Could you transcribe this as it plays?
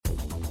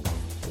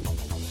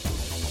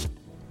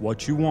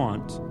what you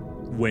want,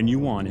 when you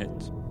want it,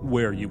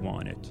 where you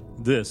want it.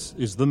 This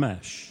is The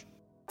Mesh.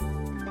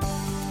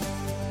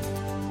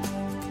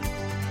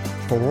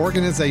 For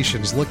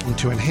organizations looking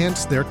to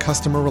enhance their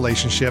customer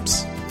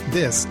relationships,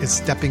 this is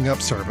Stepping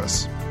Up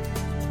Service.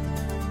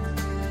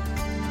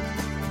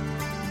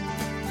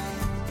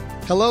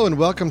 Hello and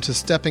welcome to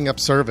Stepping Up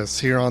Service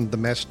here on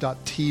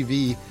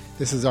themesh.tv.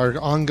 This is our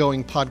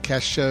ongoing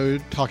podcast show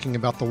talking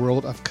about the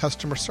world of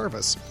customer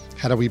service.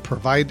 How do we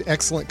provide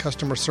excellent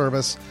customer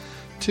service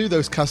to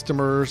those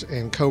customers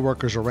and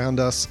coworkers around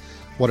us?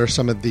 What are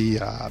some of the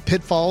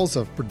pitfalls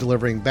of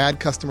delivering bad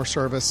customer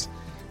service?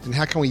 And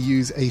how can we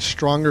use a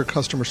stronger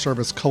customer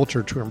service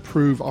culture to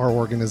improve our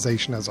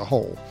organization as a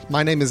whole?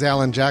 My name is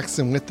Alan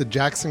Jackson with the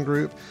Jackson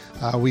Group.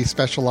 We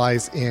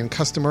specialize in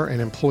customer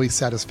and employee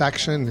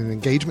satisfaction and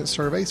engagement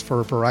surveys for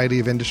a variety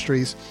of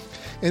industries.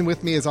 And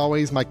with me, as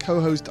always, my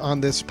co-host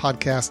on this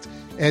podcast,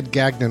 Ed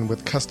Gagnon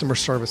with Customer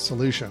Service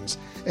Solutions.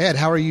 Ed,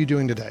 how are you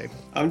doing today?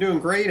 I'm doing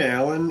great,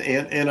 Alan.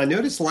 And I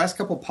noticed the last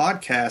couple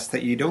podcasts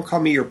that you don't call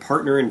me your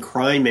partner in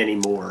crime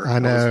anymore. I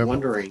know. I was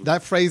wondering.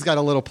 That phrase got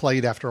a little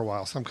played after a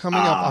while. So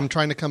I'm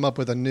trying to come up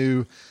with a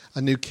new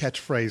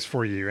catchphrase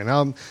for you.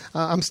 And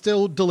I'm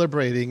still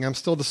deliberating. I'm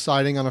still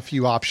deciding on a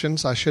few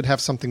options. I should have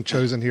something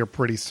chosen here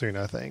pretty soon,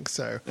 I think.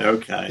 So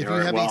okay. If you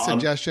have any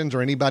suggestions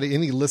or any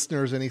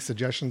listeners, any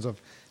suggestions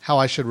of how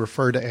I should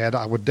refer to Ed,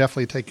 I would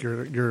definitely take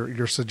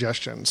your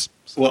suggestions.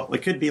 Well, it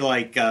could be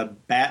like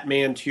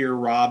Batman to your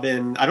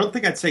Robin. I don't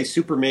think I'd say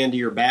Superman to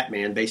your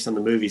Batman based on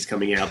the movies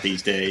coming out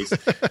these days.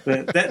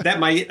 that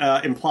might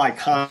imply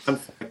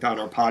conflict on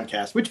our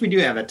podcast, which we do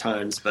have at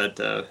times, but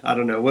I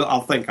don't know.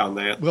 I'll think on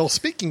that. Well,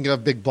 speaking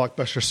of big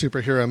blockbuster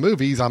superhero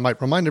movies, I might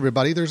remind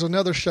everybody there's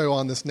another show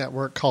on this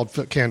network called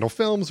Foot Candle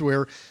Films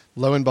where,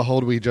 lo and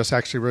behold, we just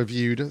actually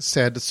reviewed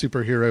said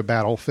superhero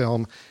battle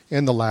film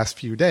in the last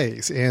few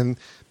days. And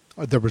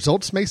the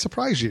results may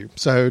surprise you.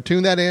 So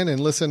tune that in and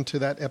listen to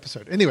that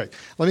episode. Anyway,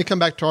 let me come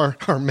back to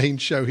our main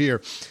show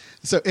here.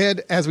 So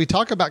Ed, as we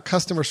talk about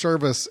customer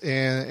service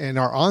in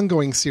our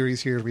ongoing series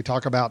here, we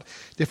talk about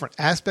different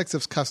aspects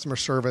of customer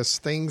service,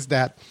 things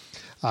that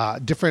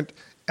different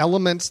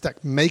elements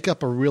that make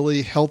up a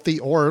really healthy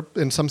or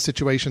in some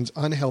situations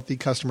unhealthy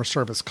customer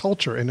service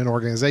culture in an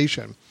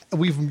organization.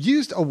 We've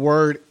used a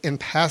word in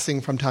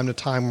passing from time to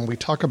time when we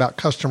talk about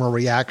customer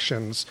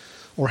reactions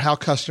or how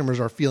customers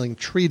are feeling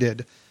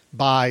treated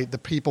by the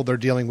people they're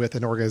dealing with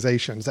in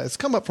organizations. That's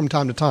come up from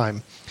time to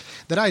time.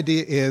 That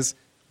idea is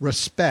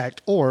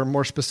respect, or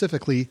more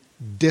specifically,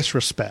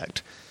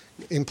 disrespect.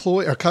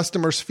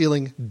 Customers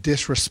feeling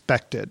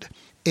disrespected.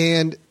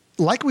 And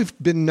like we've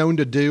been known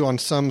to do on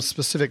some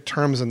specific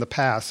terms in the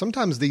past,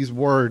 sometimes these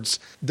words,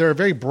 they're a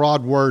very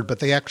broad word, but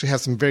they actually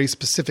have some very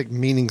specific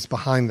meanings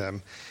behind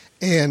them.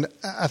 And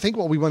I think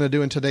what we want to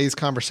do in today's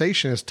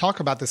conversation is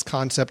talk about this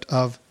concept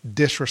of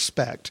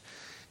disrespect.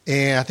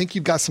 And I think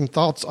you've got some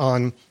thoughts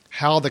on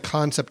how the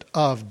concept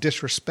of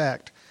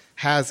disrespect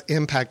has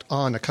impact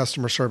on a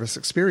customer service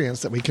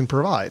experience that we can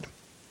provide.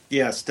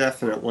 Yes,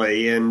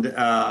 definitely. And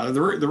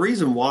the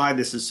reason why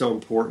this is so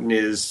important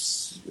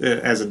is,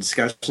 as a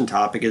discussion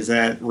topic, is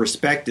that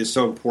respect is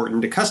so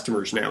important to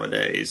customers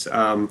nowadays.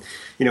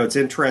 It's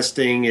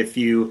interesting if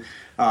you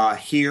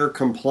hear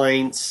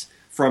complaints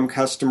from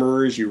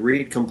customers, you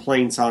read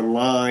complaints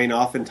online,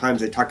 oftentimes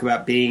they talk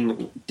about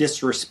being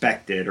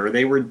disrespected or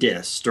they were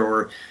dissed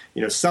or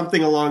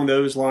something along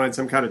those lines,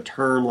 some kind of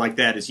term like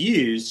that is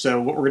used.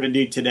 So what we're going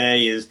to do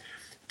today is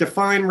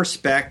define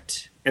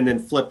respect and then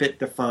flip it,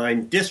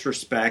 define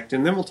disrespect,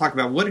 and then we'll talk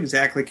about what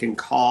exactly can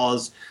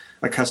cause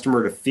a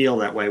customer to feel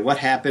that way. What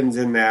happens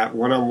in that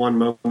one-on-one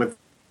moment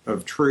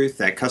of truth,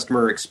 that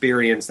customer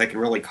experience that can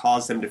really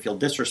cause them to feel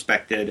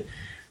disrespected,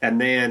 and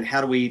then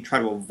how do we try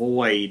to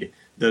avoid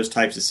those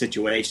types of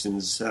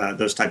situations,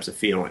 those types of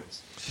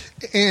feelings.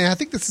 And I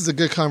think this is a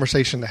good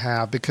conversation to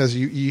have because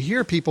you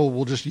hear people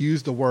will just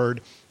use the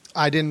word,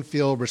 I didn't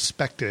feel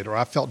respected or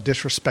I felt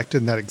disrespected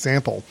in that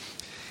example.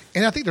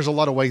 And I think there's a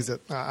lot of ways that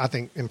I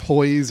think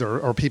employees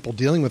or people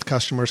dealing with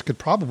customers could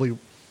probably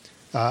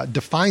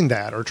define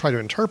that or try to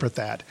interpret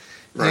that.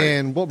 Right.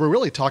 And what we're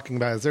really talking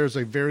about is there's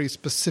a very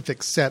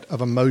specific set of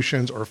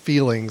emotions or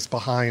feelings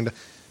behind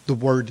the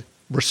word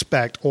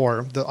respect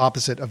or the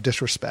opposite of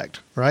disrespect,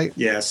 right?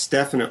 Yes,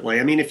 definitely.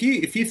 I mean, if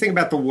you think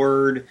about the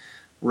word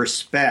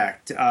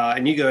respect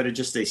and you go to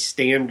just a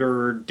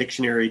standard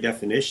dictionary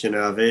definition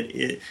of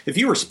it, if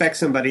you respect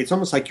somebody, it's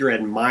almost like you're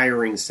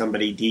admiring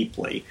somebody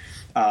deeply.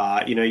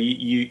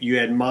 You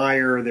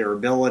admire their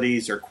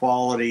abilities, their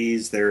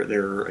qualities,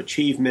 their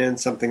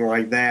achievements, something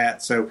like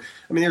that. So,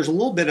 I mean, there's a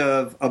little bit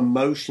of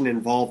emotion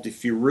involved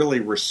if you really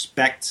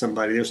respect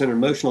somebody. There's an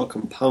emotional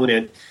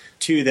component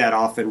to that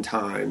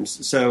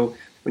oftentimes. So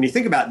when you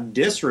think about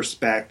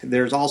disrespect,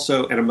 there's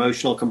also an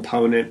emotional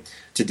component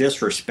to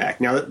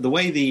disrespect. Now, the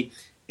way the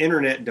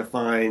internet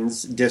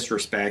defines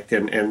disrespect,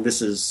 and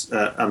this is,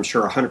 I'm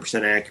sure,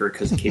 100% accurate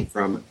because it came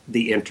from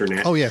the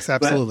internet. Oh, yes,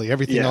 absolutely. But,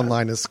 everything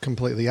online is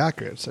completely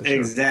accurate. So sure.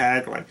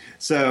 Exactly.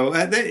 So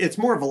it's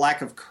more of a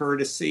lack of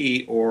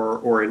courtesy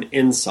or an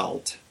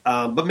insult.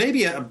 But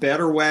maybe a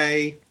better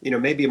way,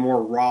 maybe a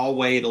more raw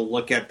way to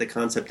look at the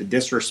concept of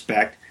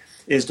disrespect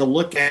is to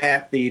look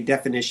at the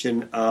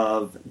definition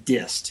of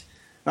dissed.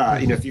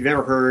 If you've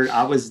ever heard,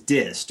 I was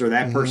dissed, or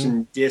that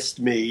person dissed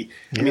me.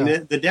 I mean,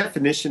 the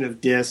definition of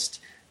dissed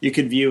you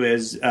could view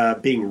as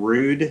being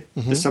rude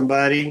to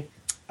somebody,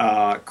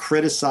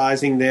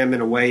 criticizing them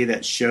in a way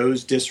that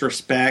shows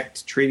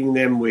disrespect, treating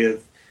them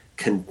with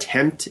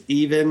contempt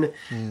even.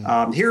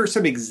 Here are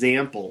some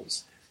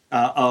examples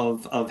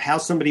of how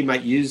somebody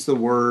might use the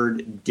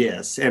word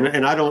diss.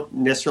 And I don't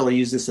necessarily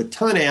use this a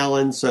ton,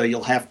 Alan, so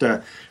you'll have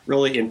to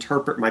really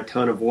interpret my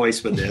tone of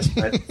voice with this.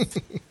 But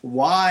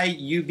why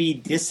you be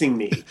dissing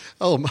me?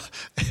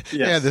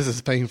 Yeah, this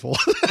is painful.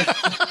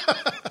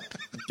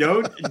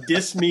 Don't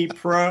diss me,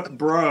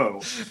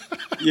 bro.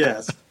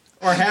 Yes.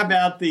 Or how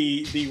about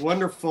the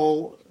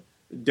wonderful,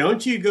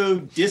 don't you go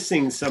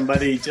dissing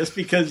somebody just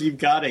because you've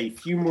got a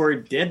few more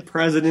dead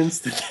presidents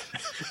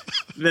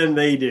than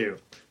they do.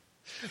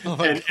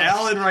 And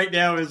Alan right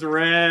now is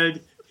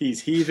red.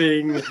 He's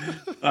heaving.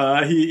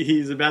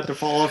 He's about to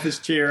fall off his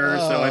chair.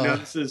 So I know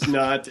this is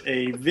not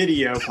a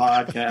video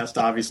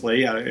podcast,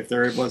 obviously, if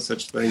there was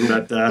such a thing.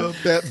 But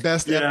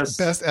best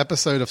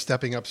episode of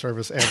Stepping Up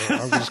Service ever.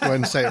 I'll just go ahead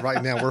and say it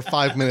right now. We're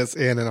 5 minutes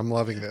in, and I'm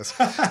loving this.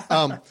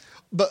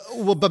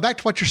 But back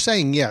to what you're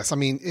saying, yes. I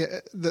mean,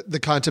 the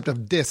concept of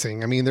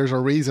dissing. I mean, there's a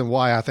reason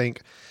why I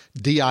think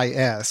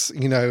DIS,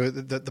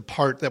 the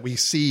part that we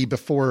see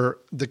before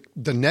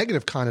the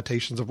negative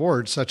connotations of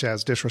words such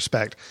as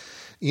disrespect.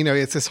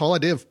 It's this whole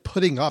idea of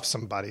putting off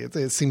somebody.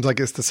 It seems like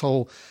it's this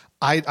whole,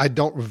 I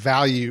don't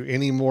value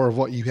any more of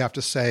what you have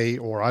to say,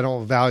 or I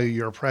don't value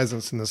your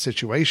presence in the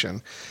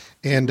situation.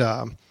 And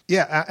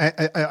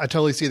I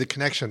totally see the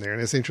connection there.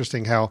 And it's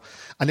interesting how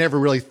I never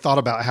really thought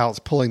about how it's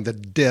pulling the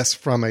diss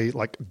from a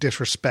like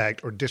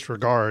disrespect or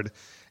disregard.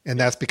 And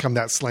that's become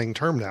that slang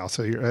term now.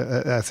 So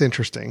that's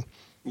interesting.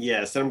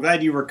 Yes, and I'm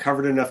glad you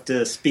recovered enough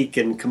to speak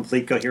in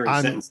complete coherent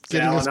sentences,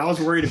 Alan. I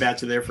was worried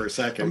about you there for a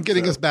second. I'm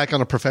getting us back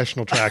on a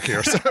professional track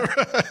here.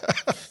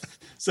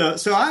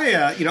 So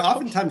I,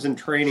 oftentimes in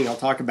training, I'll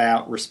talk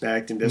about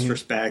respect and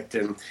disrespect,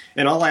 and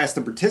I'll ask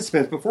the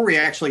participants before we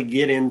actually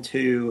get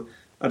into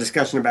a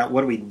discussion about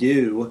what do we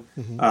do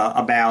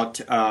about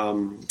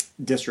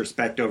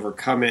disrespect,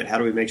 overcome it, how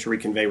do we make sure we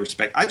convey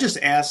respect. I just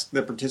ask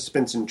the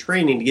participants in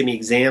training to give me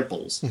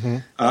examples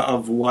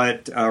of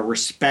what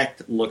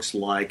respect looks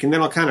like, and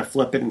then I'll kind of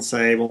flip it and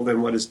say, well,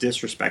 then what does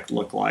disrespect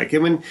look like?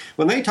 And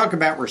when they talk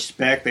about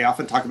respect, they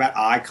often talk about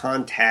eye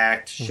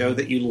contact, show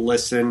that you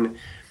listen,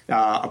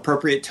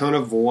 appropriate tone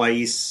of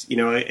voice,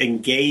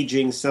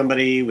 engaging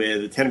somebody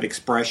with attentive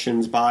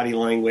expressions, body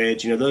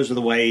language. Those are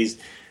the ways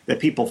that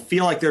people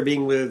feel like they're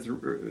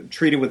being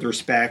treated with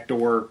respect,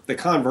 or the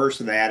converse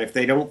of that. If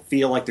they don't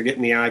feel like they're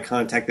getting the eye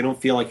contact, they don't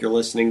feel like you're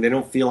listening, they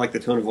don't feel like the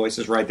tone of voice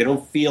is right, they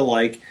don't feel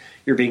like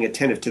you're being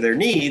attentive to their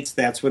needs,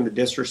 that's when the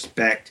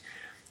disrespect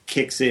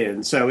kicks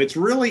in. So it's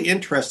really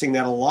interesting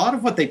that a lot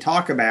of what they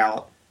talk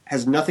about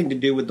has nothing to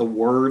do with the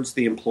words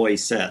the employee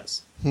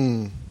says.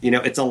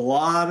 It's a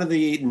lot of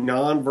the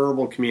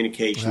nonverbal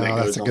communication that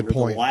goes on. There's a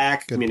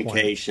lack of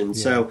communication.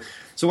 Yeah.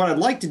 So what I'd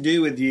like to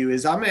do with you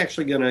is I'm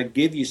actually going to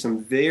give you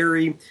some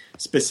very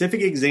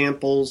specific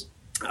examples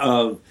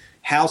of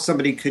how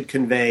somebody could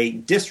convey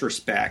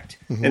disrespect,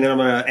 and then I'm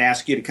going to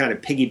ask you to kind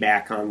of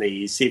piggyback on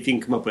these, see if you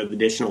can come up with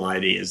additional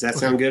ideas. Does that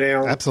sound good,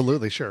 Alan?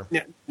 Absolutely, sure.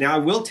 Now, I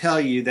will tell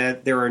you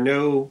that there are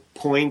no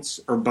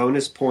points or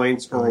bonus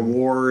points or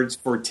awards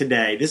for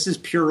today. This is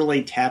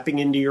purely tapping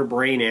into your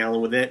brain, Alan,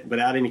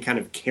 without any kind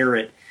of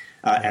carrot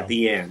at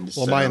the end.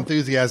 Well, my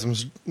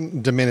enthusiasm's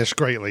diminished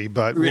greatly,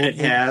 but it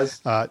has.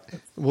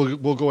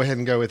 We'll go ahead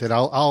and go with it.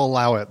 I'll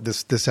allow it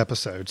this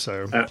episode.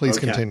 So please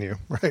continue.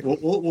 Right.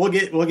 We'll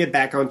get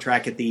back on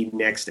track at the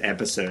next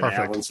episode, Perfect.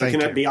 Alan. So it's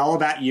going to be all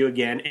about you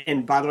again.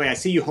 And by the way, I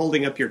see you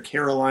holding up your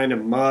Carolina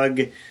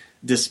mug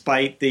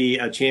despite the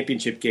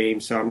championship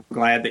game. So I'm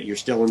glad that you're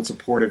still in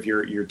support of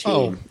your team.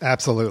 Oh,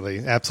 absolutely,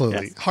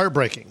 yes.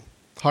 Heartbreaking.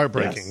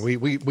 Yes.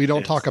 We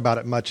don't talk about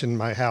it much in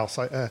my house.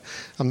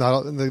 I'm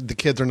not. The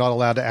kids are not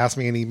allowed to ask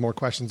me any more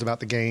questions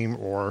about the game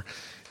or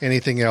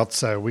anything else.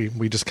 So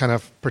we just kind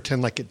of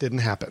pretend like it didn't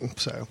happen.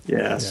 So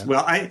yes. Yeah.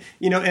 Well, I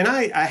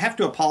have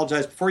to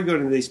apologize before we go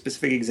into these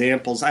specific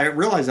examples. I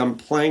realize I'm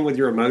playing with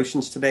your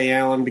emotions today,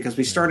 Alan, because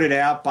we started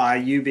out by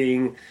you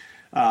being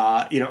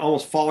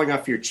almost falling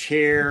off your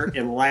chair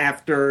in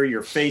laughter,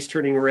 your face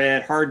turning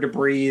red, hard to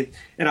breathe.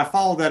 And I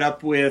followed that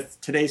up with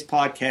today's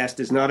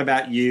podcast is not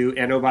about you.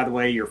 And oh, by the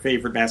way, your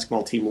favorite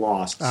basketball team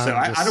lost. So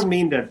I don't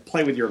mean to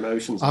play with your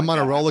emotions. I'm on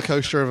a roller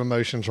coaster of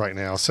emotions right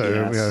now.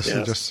 So,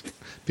 so just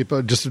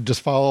people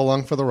just follow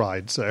along for the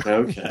ride. So,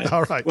 okay.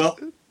 All right. Well,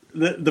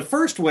 the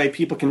first way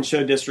people can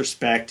show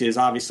disrespect is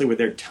obviously with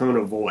their tone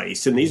of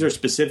voice. And these are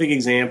specific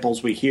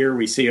examples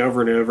we see over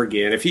and over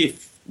again.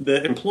 If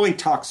the employee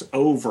talks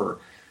over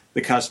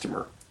the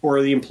customer,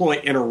 or the employee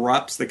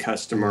interrupts the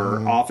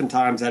customer,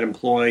 oftentimes that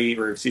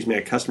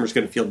customer is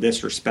going to feel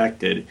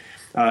disrespected.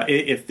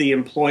 If the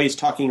employee is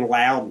talking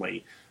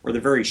loudly, or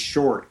they're very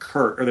short,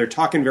 curt, or they're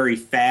talking very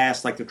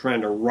fast, like they're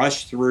trying to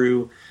rush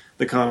through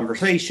the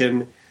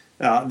conversation,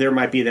 there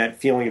might be that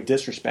feeling of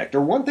disrespect.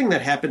 Or one thing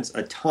that happens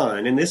a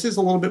ton, and this is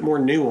a little bit more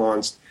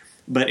nuanced,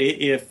 but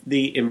if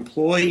the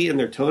employee in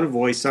their tone of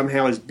voice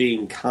somehow is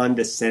being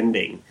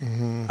condescending,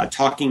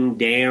 talking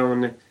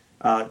down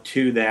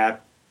to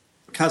that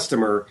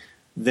customer,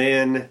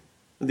 then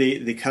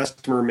the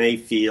customer may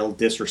feel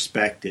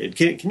disrespected.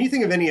 Can you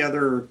think of any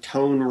other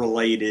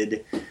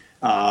tone-related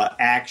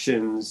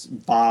actions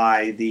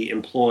by the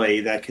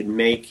employee that could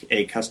make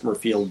a customer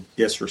feel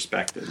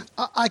disrespected?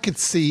 I could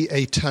see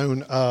a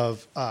tone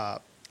of a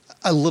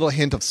little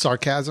hint of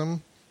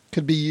sarcasm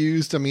could be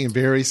used. I mean,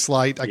 very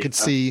slight. I could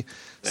see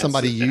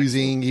somebody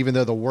using, even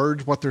though the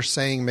words, what they're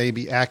saying may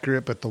be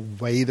accurate, but the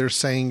way they're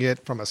saying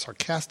it from a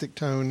sarcastic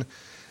tone,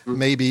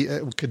 maybe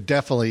it could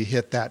definitely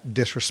hit that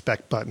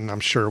disrespect button, I'm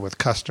sure, with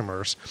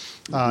customers.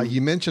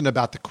 You mentioned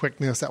about the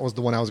quickness. That was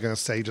the one I was going to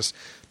say, just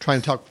trying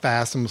to talk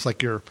fast, almost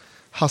like you're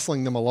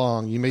hustling them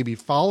along. You may be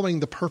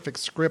following the perfect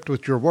script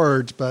with your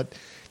words, but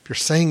if you're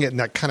saying it in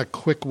that kind of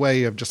quick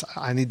way of just,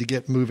 I need to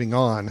get moving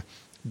on,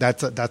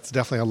 that's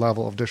definitely a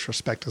level of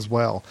disrespect as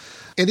well.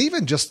 And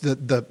even just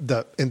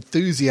the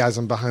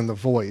enthusiasm behind the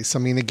voice. I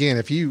mean, again,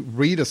 if you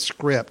read a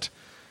script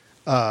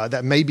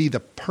that may be the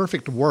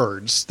perfect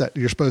words that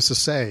you're supposed to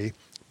say,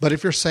 but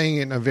if you're saying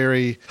it in a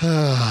very,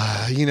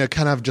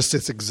 kind of just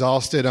it's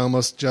exhausted,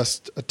 almost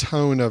just a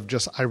tone of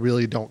just, I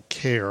really don't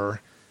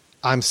care.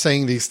 I'm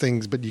saying these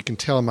things, but you can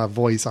tell in my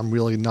voice I'm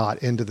really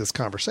not into this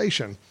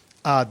conversation.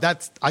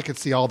 I could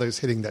see all those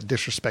hitting that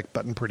disrespect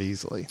button pretty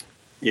easily.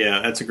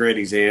 Yeah, that's a great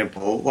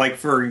example. Like,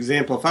 for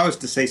example, if I was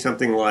to say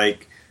something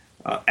like,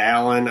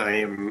 Alan, I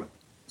am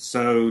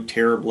so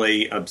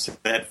terribly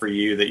upset for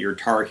you that your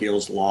Tar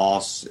Heels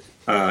loss,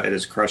 it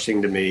is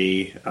crushing to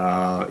me.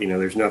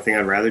 There's nothing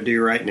I'd rather do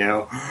right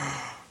now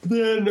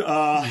than,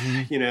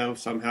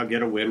 somehow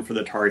get a win for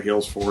the Tar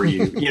Heels for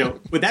you.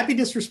 Would that be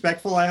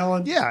disrespectful,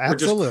 Alan? Yeah,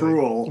 absolutely. Or just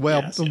cruel?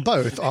 Well,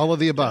 both, all of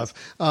the above.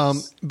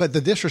 Yes. But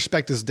the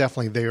disrespect is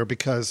definitely there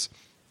because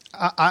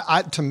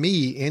to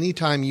me,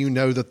 anytime you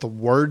know that the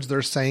words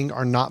they're saying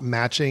are not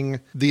matching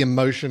the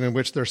emotion in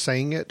which they're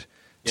saying it,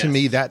 to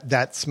me,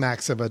 that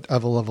smacks of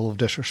a level of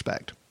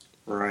disrespect.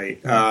 Right.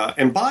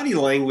 And body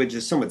language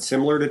is somewhat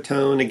similar to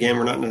tone. Again,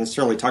 we're not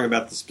necessarily talking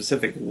about the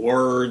specific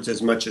words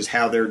as much as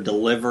how they're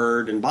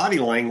delivered. And body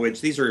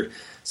language, these are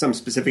some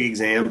specific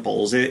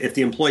examples. If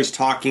the employee's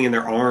talking and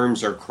their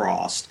arms are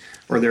crossed,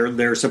 or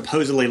they're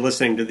supposedly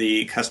listening to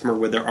the customer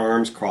with their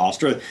arms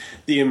crossed, or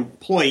the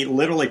employee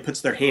literally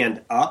puts their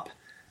hand up,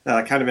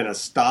 kind of in a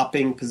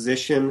stopping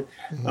position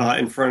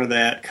in front of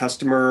that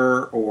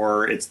customer,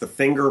 or it's the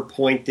finger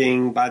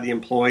pointing by the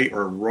employee,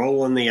 or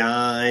rolling the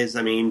eyes.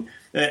 I mean,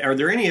 are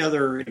there any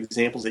other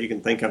examples that you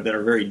can think of that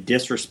are very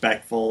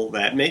disrespectful,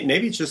 that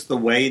maybe it's just the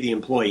way the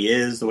employee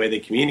is, the way they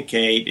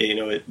communicate,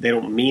 they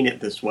don't mean it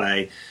this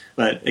way,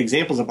 but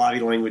examples of body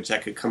language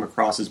that could come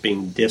across as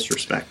being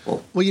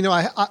disrespectful? Well,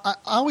 I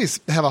always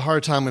have a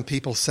hard time when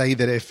people say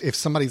that if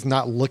somebody's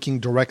not looking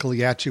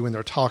directly at you when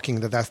they're talking,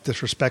 that's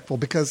disrespectful,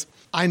 because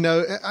I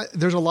know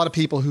there's a lot of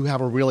people who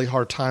have a really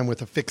hard time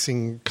with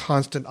affixing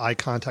constant eye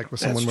contact with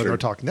someone when they're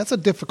talking. That's a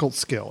difficult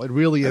skill. It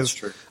really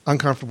is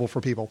uncomfortable for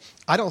people.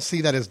 I don't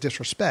see that as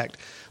disrespect,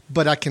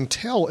 but I can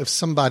tell if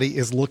somebody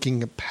is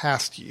looking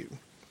past you.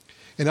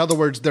 In other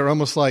words, they're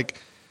almost like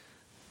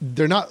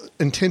they're not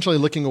intentionally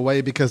looking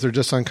away because they're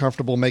just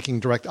uncomfortable making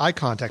direct eye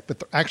contact, but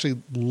they're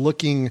actually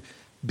looking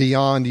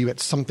beyond you at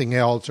something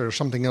else, or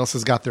something else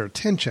has got their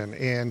attention.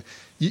 And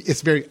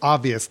it's very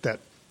obvious that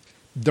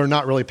they're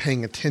not really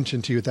paying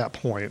attention to you at that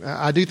point.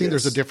 I do think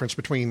there's a difference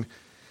between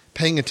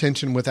paying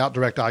attention without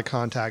direct eye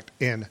contact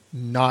and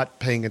not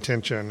paying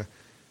attention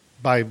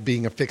by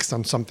being affixed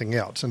on something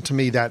else. And to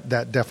me, that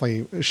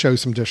definitely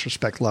shows some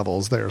disrespect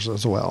levels there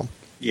as well.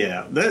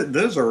 Yeah,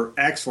 those are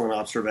excellent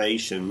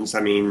observations. I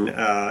mean,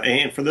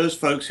 and for those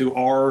folks who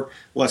are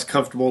less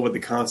comfortable with the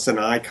constant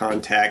eye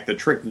contact, the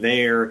trick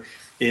there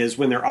is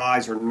when their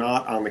eyes are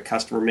not on the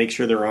customer, make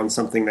sure they're on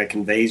something that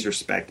conveys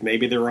respect.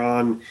 Maybe they're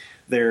on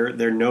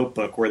their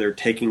notebook where they're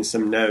taking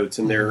some notes,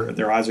 and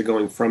their eyes are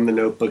going from the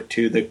notebook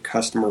to the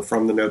customer,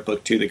 from the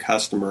notebook to the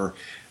customer,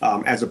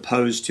 as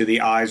opposed to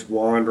the eyes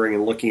wandering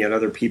and looking at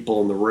other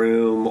people in the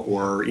room,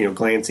 or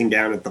glancing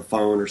down at the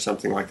phone or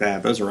something like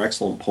that. Those are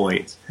excellent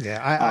points. Yeah,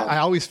 I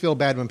always feel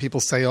bad when people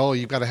say, "Oh,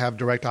 you've got to have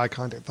direct eye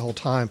contact the whole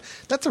time."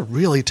 That's a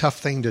really tough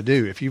thing to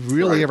do. If you've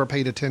really ever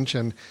paid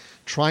attention,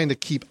 trying to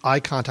keep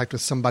eye contact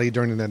with somebody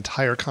during an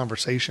entire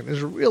conversation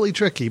is really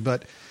tricky.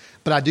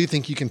 But I do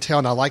think you can tell,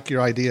 and I like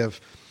your idea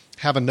of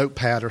have a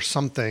notepad or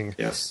something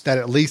that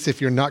at least if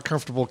you're not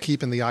comfortable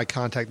keeping the eye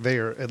contact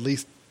there, at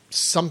least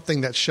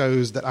something that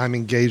shows that I'm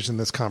engaged in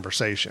this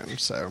conversation.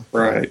 So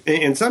right.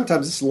 And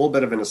sometimes it's a little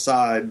bit of an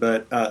aside,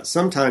 but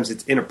sometimes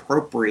it's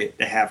inappropriate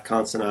to have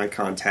constant eye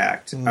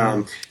contact.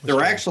 There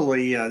were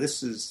actually,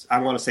 this is, I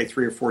want to say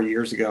 3 or 4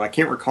 years ago, I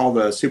can't recall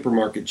the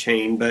supermarket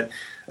chain, but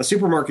a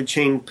supermarket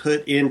chain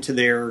put into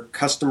their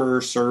customer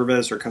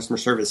service or customer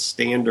service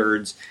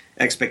standards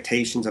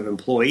expectations of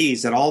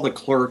employees that all the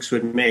clerks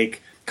would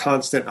make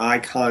constant eye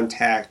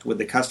contact with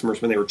the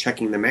customers when they were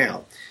checking them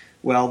out.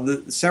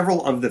 Well,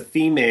 several of the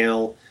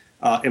female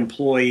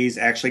employees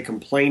actually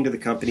complained to the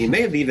company,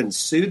 may have even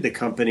sued the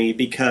company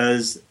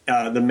because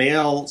some of the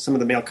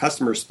male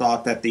customers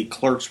thought that the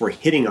clerks were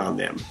hitting on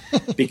them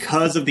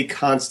because of the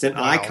constant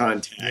eye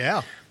contact.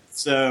 Yeah.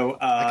 So,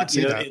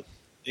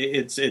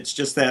 it's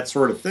just that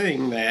sort of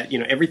thing that,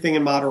 everything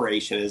in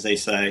moderation, as they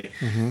say.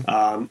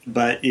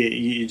 But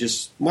you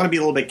just want to be a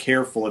little bit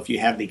careful if you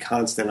have the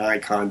constant eye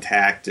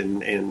contact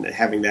and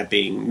having that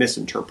being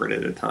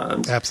misinterpreted at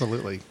times.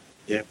 Absolutely.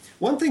 Yeah.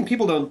 One thing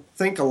people don't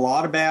think a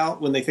lot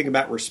about when they think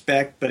about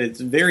respect, but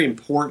it's very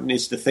important,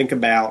 is to think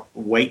about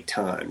wait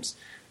times.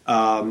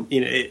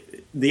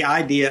 The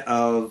idea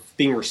of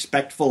being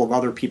respectful of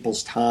other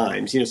people's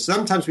times.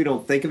 Sometimes we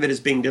don't think of it as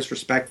being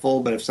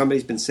disrespectful, but if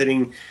somebody's been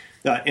sitting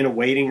in a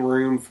waiting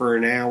room for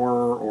an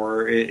hour,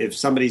 or if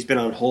somebody's been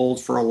on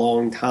hold for a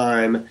long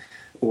time,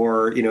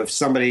 or if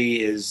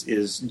somebody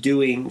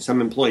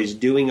some employees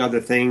doing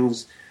other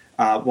things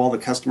while the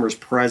customer's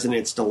present,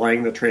 it's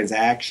delaying the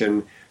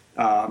transaction.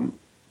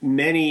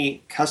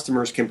 Many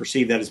customers can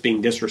perceive that as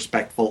being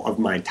disrespectful of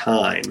my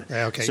time.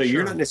 Okay, so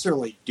you're not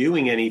necessarily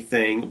doing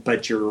anything,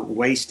 but you're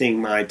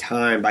wasting my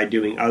time by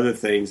doing other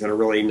things that are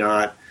really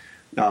not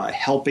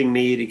helping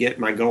me to get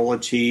my goal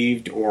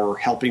achieved, or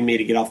helping me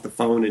to get off the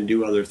phone and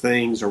do other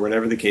things, or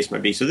whatever the case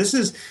might be. So this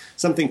is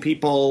something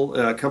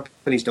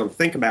companies don't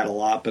think about a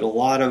lot, but a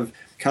lot of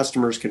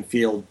customers can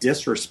feel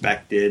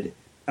disrespected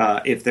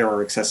if there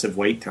are excessive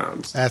wait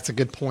times. That's a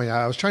good point.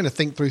 I was trying to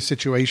think through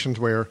situations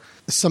where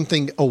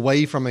something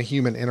away from a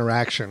human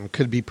interaction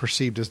could be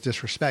perceived as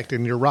disrespect.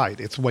 And you're right,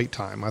 it's wait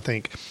time.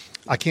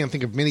 I can't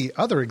think of many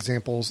other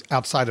examples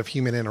outside of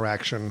human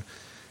interaction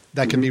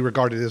that can be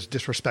regarded as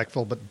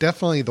disrespectful, but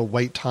definitely the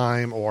wait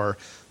time or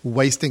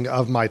wasting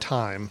of my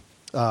time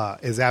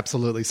is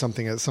absolutely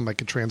something that somebody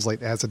could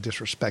translate as a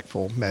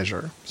disrespectful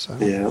measure. So,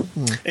 yeah.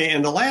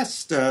 And the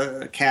last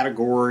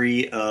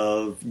category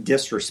of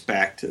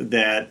disrespect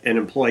that an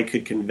employee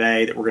could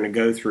convey that we're going to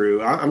go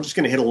through, I'm just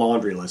going to hit a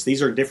laundry list.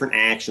 These are different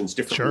actions,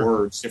 different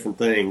words, different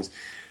things.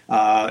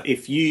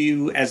 If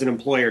you, as an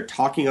employer, are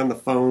talking on the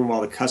phone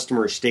while the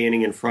customer is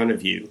standing in front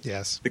of you,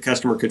 the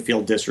customer could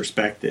feel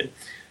disrespected.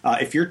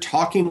 If you're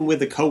talking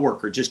with a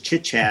coworker, just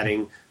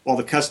chit-chatting while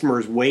the customer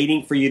is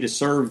waiting for you to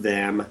serve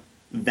them,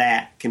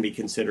 that can be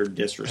considered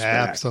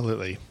disrespect.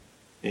 Absolutely.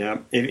 Yeah.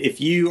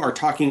 If you are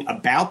talking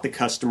about the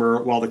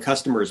customer while the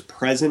customer is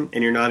present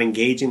and you're not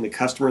engaging the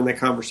customer in that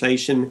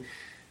conversation,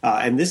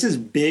 and this is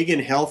big in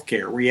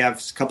healthcare, where you have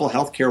a couple of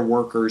healthcare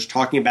workers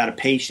talking about a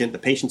patient, the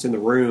patient's in the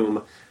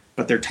room,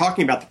 but they're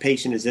talking about the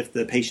patient as if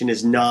the patient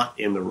is not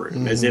in the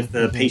room, as if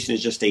the patient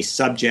is just a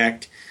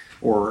subject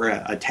or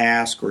a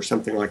task or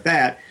something like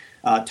that.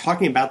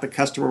 Talking about the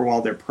customer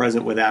while they're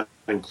present without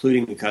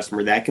including the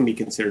customer, that can be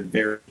considered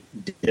very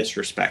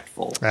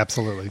disrespectful.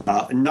 Absolutely.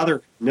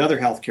 Another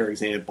healthcare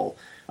example,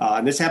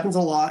 and this happens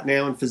a lot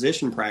now in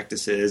physician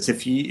practices.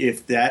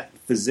 If that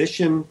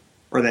physician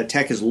or that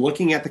tech is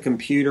looking at the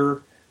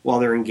computer while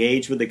they're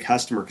engaged with the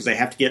customer, because they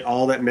have to get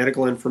all that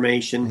medical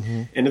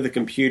information into the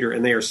computer,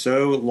 and they are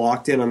so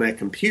locked in on that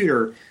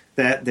computer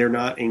that they're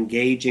not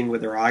engaging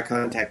with their eye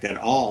contact at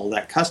all,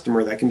 that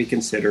customer, that can be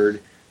considered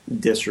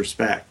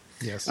disrespect.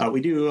 Yes. We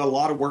do a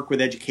lot of work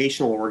with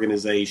educational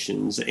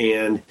organizations,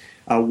 and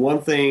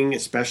one thing,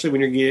 especially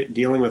when you're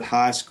dealing with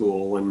high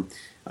school and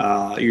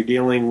you're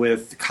dealing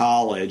with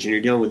college and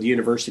you're dealing with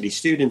university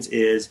students,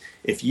 is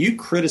if you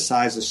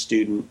criticize a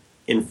student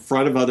in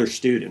front of other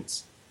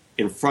students,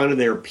 in front of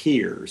their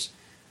peers,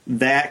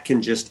 that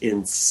can just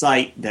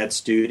incite that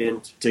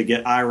student to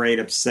get irate,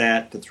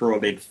 upset, to throw a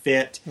big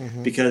fit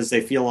because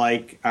they feel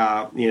like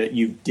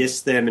you've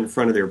dissed them in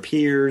front of their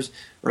peers,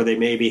 or they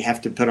maybe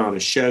have to put on a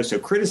show. So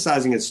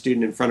criticizing a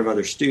student in front of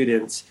other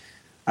students,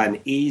 an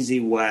easy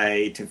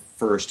way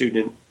for a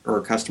student or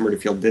a customer to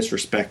feel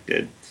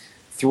disrespected.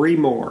 3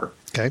 more.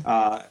 Okay.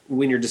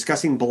 When you're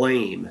discussing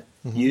blame,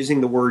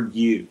 using the word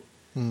you.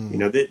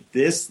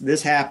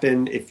 This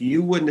happened. If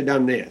you wouldn't have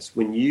done this,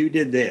 when you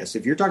did this,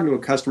 if you're talking to a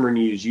customer and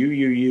you use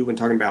you when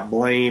talking about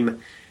blame,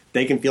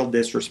 they can feel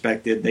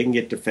disrespected. They can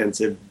get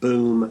defensive.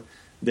 Boom.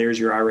 There's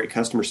your irate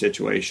customer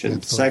situation.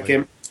 Absolutely.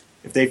 Second,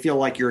 if they feel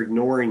like you're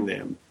ignoring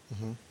them.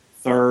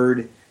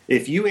 Third,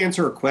 if you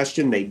answer a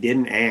question they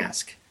didn't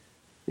ask.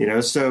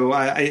 So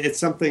it's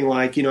something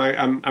like,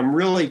 I'm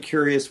really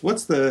curious,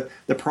 what's the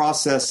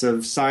process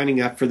of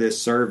signing up for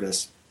this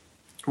service?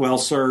 Well,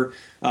 sir,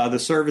 the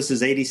service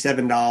is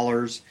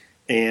 $87,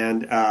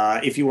 and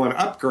if you want to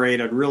upgrade,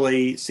 I'd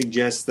really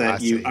suggest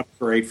that you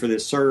upgrade for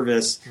this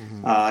service.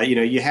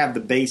 You have the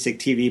basic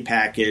TV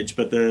package,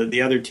 but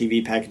the other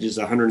TV package is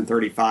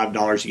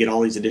 $135. You get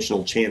all these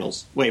additional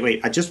channels.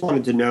 Wait, I just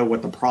wanted to know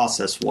what the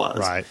process was.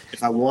 Right.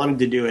 If I wanted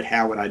to do it,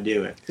 how would I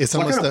do it? It's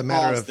almost a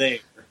matter of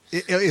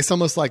it's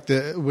almost like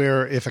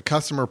where if a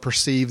customer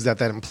perceives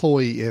that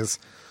employee is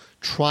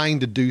trying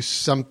to do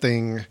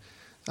something,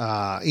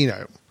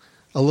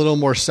 a little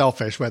more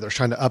selfish, whether it's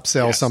trying to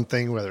upsell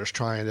something, whether it's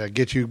trying to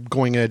get you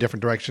going in a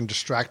different direction,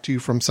 distract you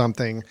from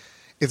something,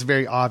 it's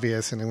very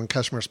obvious. And when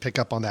customers pick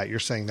up on that, you're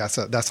saying that's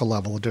a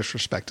level of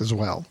disrespect as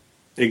well.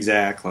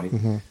 Exactly.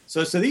 Mm-hmm.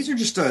 So these are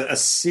just a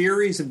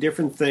series of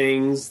different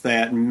things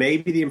that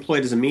maybe the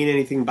employee doesn't mean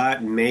anything by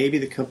it, maybe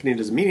the company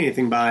doesn't mean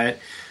anything by it,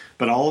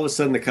 but all of a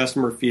sudden the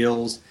customer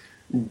feels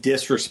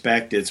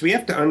disrespected. So we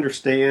have to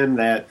understand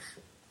that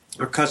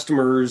our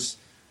customers'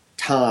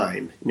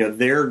 time,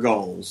 their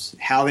goals,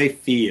 how they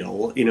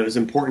feel, is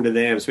important to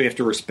them. So we have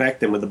to respect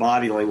them with the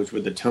body language,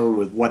 with the tone,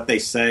 with what they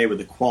say, with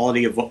the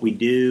quality of what we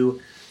do,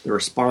 the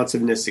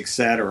responsiveness,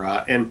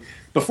 etc. And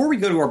before we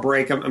go to our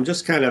break, I'm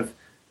just kind of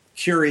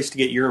curious to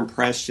get your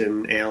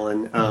impression,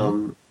 Alan.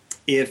 Mm-hmm.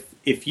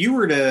 If you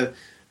were to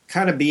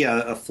kind of be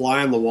a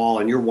fly on the wall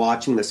and you're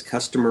watching this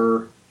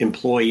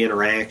customer-employee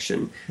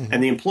interaction, mm-hmm.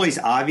 and the employee's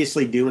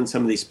obviously doing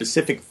some of these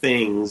specific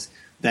things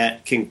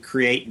that can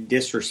create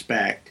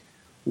disrespect,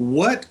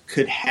 what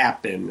could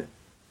happen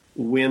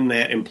when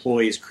that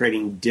employee is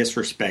creating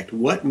disrespect?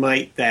 What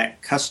might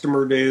that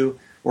customer do,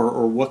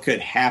 or what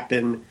could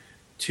happen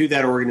to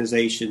that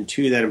organization,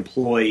 to that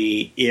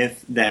employee,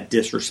 if that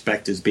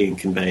disrespect is being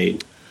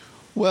conveyed?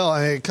 Well,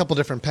 a couple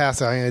different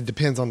paths. It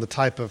depends on the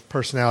type of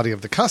personality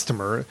of the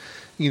customer.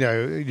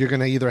 You're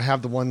going to either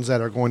have the ones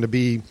that are going to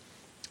be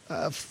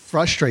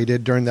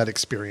frustrated during that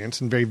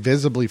experience and very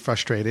visibly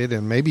frustrated,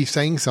 and maybe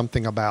saying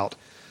something about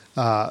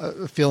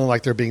feeling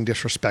like they're being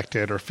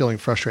disrespected or feeling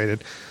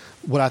frustrated.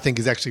 What I think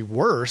is actually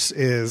worse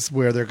is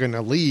where they're going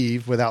to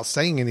leave without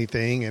saying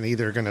anything and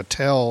either going to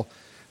tell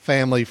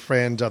family,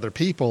 friends, other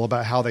people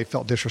about how they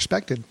felt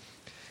disrespected.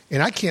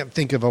 And I can't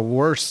think of a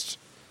worse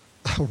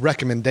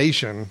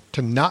recommendation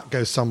to not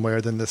go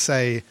somewhere than to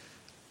say,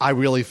 I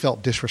really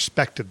felt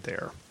disrespected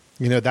there.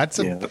 That's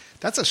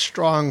a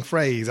strong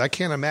phrase. I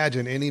can't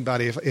imagine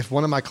anybody, if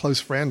one of my close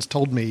friends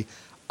told me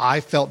I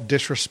felt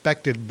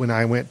disrespected when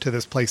I went to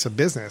this place of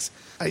business,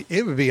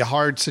 it would be a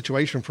hard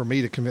situation for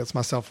me to convince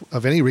myself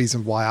of any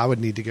reason why I would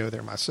need to go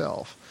there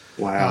myself.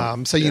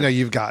 Wow.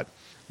 You've got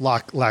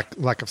lack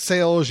of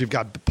sales, you've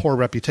got poor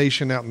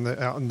reputation out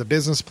in the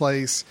business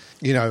place,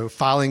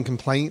 filing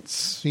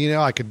complaints.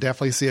 I could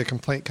definitely see a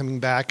complaint coming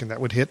back, and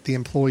that would hit the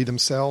employee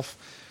themselves.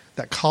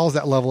 That caused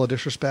that level of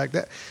disrespect.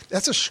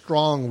 That's a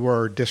strong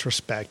word,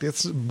 disrespect.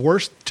 It's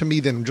worse to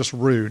me than just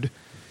rude.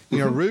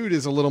 Mm-hmm. Rude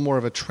is a little more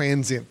of a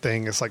transient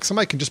thing. It's like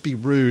somebody can just be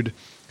rude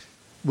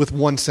with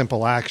one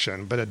simple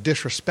action, but a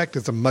disrespect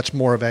is a much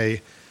more of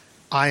I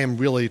am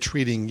really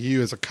treating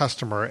you as a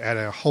customer at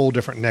a whole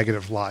different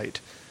negative light.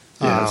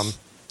 Yes.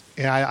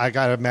 And I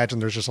got to imagine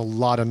there's just a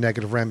lot of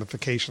negative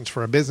ramifications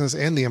for a business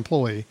and the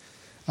employee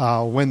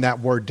when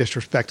that word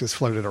disrespect is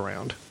floated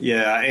around.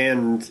 Yeah,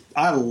 and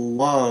I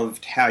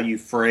loved how you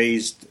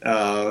phrased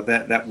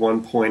that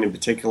one point in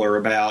particular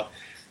about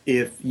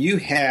if you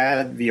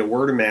had via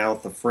word of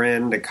mouth a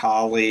friend, a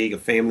colleague, a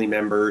family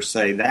member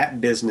say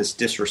that business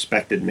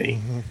disrespected me.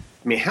 Mm-hmm.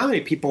 I mean, how many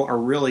people are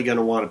really going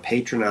to want to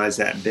patronize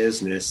that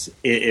business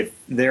if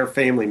their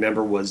family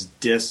member was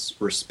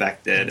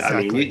disrespected?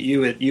 Exactly. I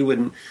mean, you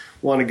wouldn't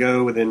want to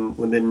go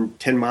within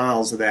 10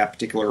 miles of that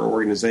particular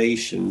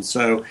organization.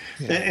 So,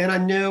 yeah. And I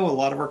know a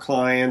lot of our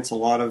clients, a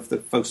lot of the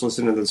folks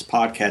listening to this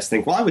podcast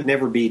think, well, I would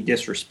never be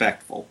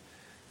disrespectful.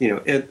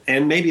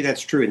 And maybe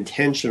that's true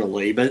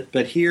intentionally,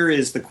 but here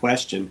is the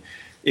question.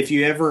 If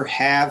you ever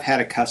have had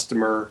a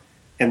customer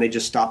and they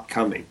just stopped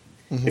coming,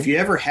 mm-hmm. if you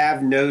ever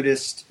have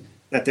noticed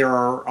that there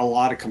are a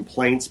lot of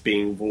complaints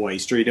being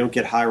voiced, or you don't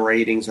get high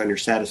ratings on your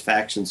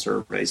satisfaction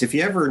surveys, if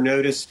you ever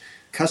notice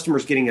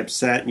customers getting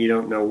upset and you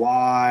don't know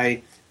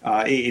why,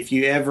 if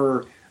you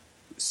ever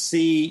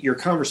see your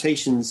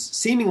conversations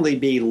seemingly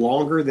be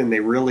longer than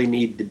they really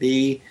need to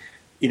be,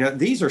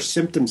 these are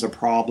symptoms of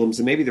problems,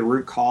 and maybe the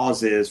root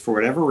cause is, for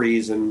whatever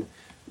reason,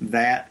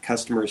 that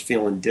customer is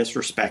feeling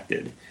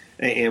disrespected.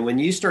 And when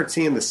you start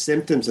seeing the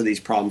symptoms of these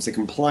problems, the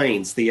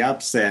complaints, the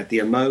upset, the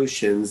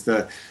emotions,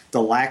 the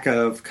lack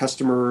of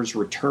customers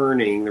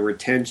returning, the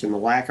retention, the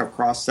lack of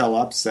cross-sell,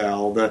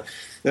 upsell,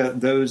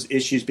 those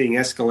issues being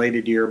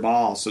escalated to your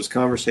boss, those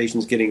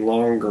conversations getting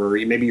longer,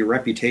 maybe your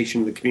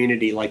reputation in the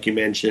community, like you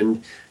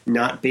mentioned,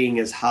 not being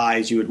as high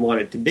as you would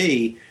want it to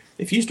be,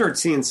 if you start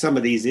seeing some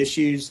of these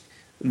issues,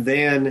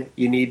 then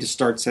you need to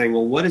start saying,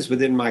 well, what is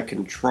within my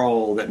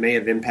control that may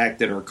have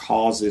impacted or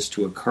caused this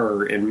to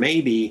occur? And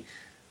maybe,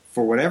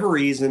 for whatever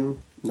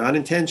reason, not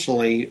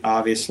intentionally,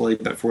 obviously,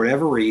 but for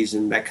whatever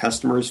reason, that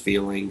customer is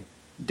feeling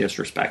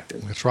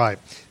disrespected. That's right.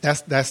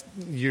 That's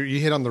you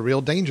hit on the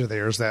real danger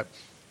there, is that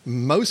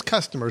most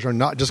customers are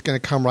not just going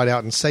to come right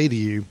out and say to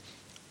you,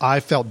 I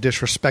felt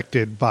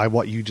disrespected by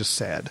what you just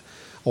said,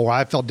 or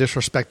I felt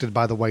disrespected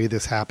by the way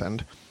this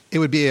happened. It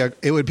would be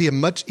a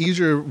much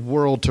easier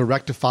world to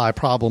rectify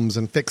problems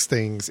and fix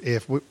things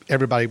if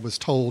everybody was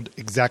told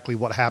exactly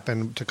what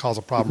happened to cause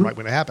a problem mm-hmm. right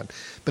when it happened.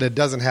 But it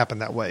doesn't happen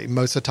that way.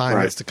 Most of the time,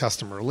 It's the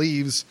customer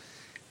leaves,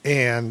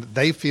 and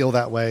they feel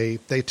that way.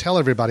 They tell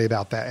everybody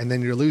about that, and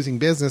then you're losing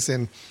business.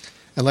 And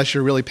unless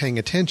you're really paying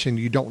attention,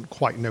 you don't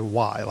quite know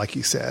why, like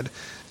you said.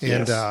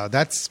 And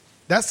yes.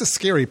 That's the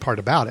scary part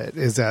about it,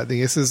 is that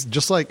this is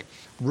just like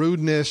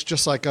rudeness,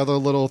 just like other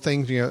little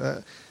things.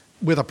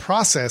 with a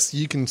process,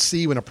 you can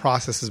see when a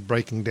process is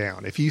breaking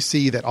down. If you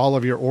see that all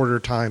of your order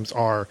times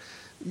are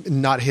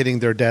not hitting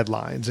their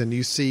deadlines, and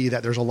you see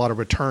that there's a lot of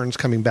returns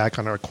coming back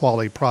on a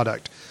quality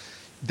product,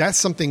 that's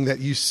something that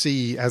you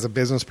see as a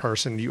business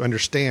person. You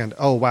understand,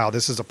 oh, wow,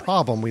 this is a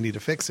problem. We need to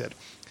fix it.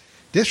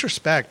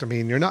 Disrespect, I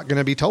mean, you're not going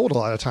to be told a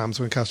lot of times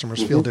when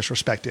customers feel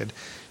disrespected.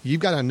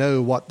 You've got to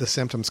know what the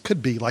symptoms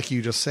could be, like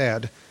you just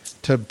said,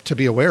 to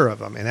be aware of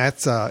them. And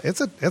that's it's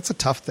a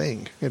tough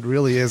thing. It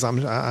really is.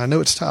 I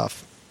know it's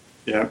tough.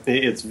 Yeah,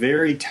 it's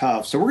very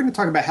tough. So we're going to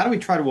talk about how do we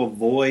try to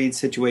avoid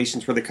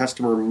situations where the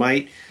customer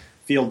might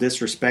feel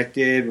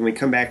disrespected. When we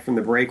come back from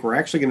the break, we're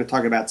actually going to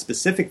talk about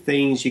specific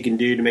things you can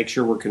do to make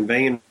sure we're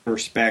conveying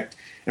respect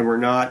and we're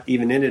not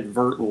even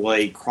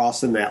inadvertently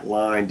crossing that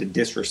line to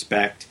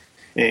disrespect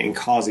and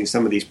causing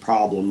some of these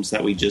problems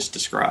that we just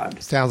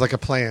described. Sounds like a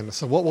plan.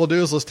 So what we'll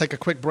do is let's take a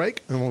quick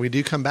break, and when we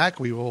do come back,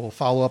 we will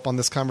follow up on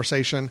this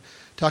conversation,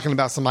 talking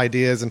about some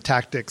ideas and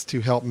tactics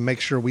to help make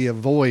sure we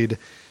avoid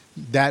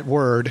that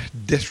word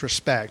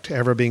disrespect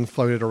ever being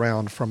floated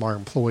around from our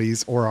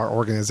employees or our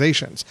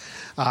organizations.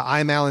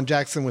 I'm Alan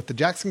Jackson with the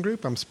Jackson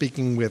Group. I'm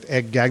speaking with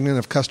Ed Gagnon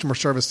of Customer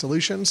Service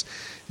Solutions.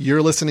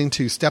 You're listening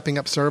to Stepping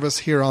Up Service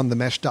here on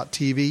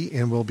themesh.tv,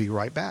 and we'll be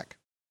right back.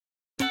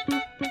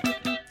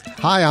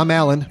 Hi, I'm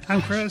Alan.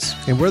 I'm Chris.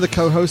 And we're the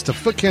co-hosts of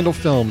Foot Candle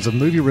Films, a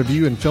movie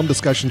review and film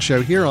discussion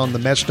show here on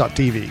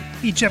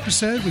themesh.tv. Each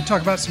episode, we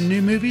talk about some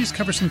new movies,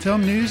 cover some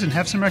film news, and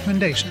have some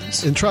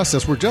recommendations. And trust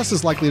us, we're just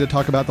as likely to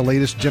talk about the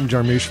latest Jim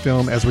Jarmusch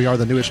film as we are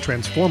the newest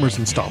Transformers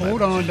installment.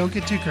 Hold on, don't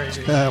get too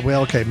crazy.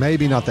 Well, okay,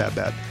 maybe not that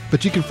bad.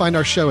 But you can find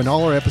our show and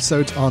all our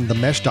episodes on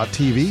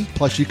themesh.tv.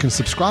 Plus, you can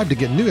subscribe to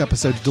get new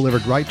episodes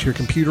delivered right to your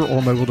computer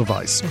or mobile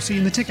device. We'll see you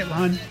in the ticket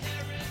line.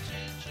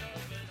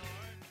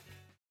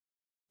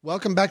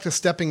 Welcome back to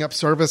Stepping Up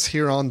Service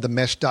here on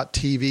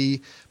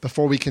themesh.tv.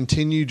 Before we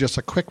continue, just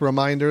a quick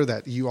reminder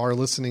that you are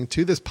listening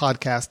to this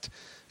podcast,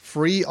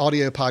 free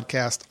audio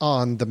podcast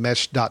on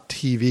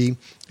themesh.tv.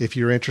 If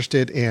you're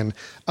interested in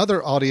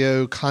other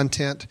audio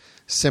content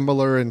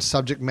similar in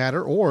subject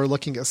matter or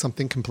looking at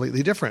something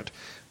completely different,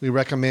 we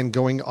recommend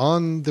going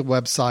on the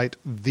website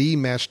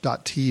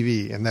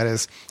themesh.tv, and that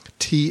is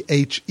THEMESH.tv.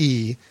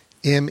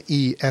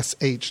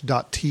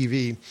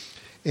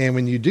 And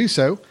when you do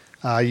so,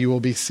 you will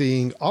be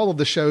seeing all of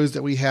the shows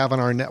that we have on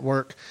our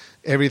network.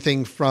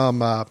 Everything from,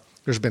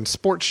 there's been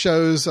sports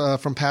shows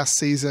from past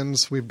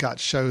seasons. We've got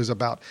shows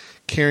about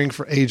caring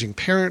for aging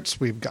parents.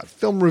 We've got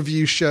film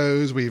review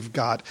shows. We've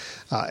got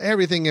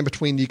everything in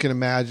between you can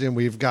imagine.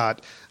 We've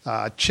got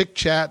Chick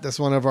Chat. That's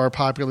one of our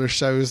popular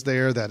shows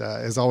there that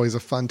is always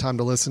a fun time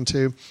to listen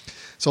to.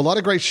 So a lot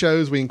of great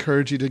shows. We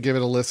encourage you to give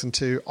it a listen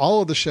to.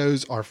 All of the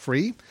shows are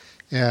free.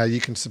 You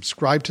can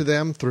subscribe to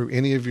them through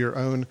any of your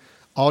own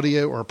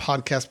audio or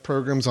podcast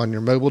programs on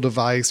your mobile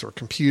device or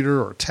computer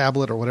or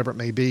tablet or whatever it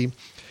may be.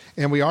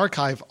 And we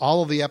archive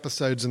all of the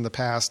episodes in the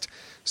past.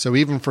 So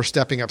even for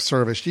Stepping Up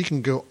Service, you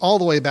can go all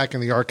the way back in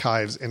the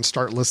archives and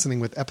start listening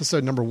with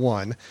episode number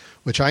 1,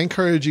 which I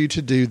encourage you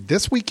to do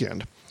this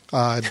weekend.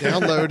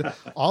 Download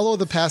all of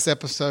the past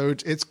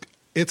episodes.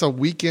 It's a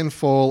weekend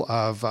full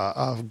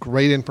of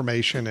great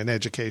information and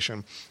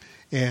education.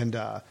 And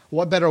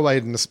what better way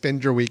than to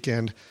spend your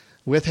weekend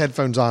with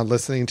headphones on,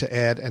 listening to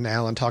Ed and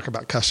Alan talk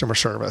about customer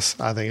service?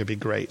 I think it'd be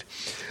great.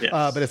 Yes.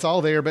 But it's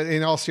all there. But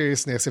in all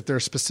seriousness, if there are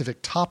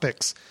specific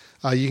topics,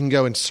 you can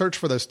go and search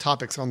for those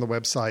topics on the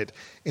website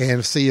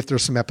and see if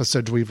there's some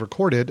episodes we've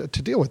recorded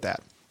to deal with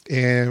that.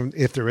 And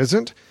if there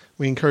isn't,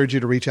 we encourage you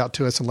to reach out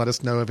to us and let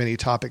us know of any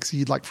topics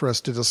you'd like for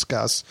us to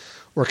discuss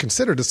or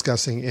consider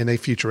discussing in a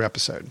future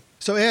episode.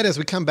 So, Ed, as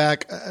we come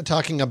back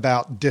talking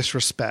about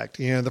disrespect,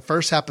 the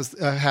first half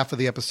of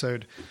the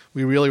episode,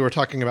 we really were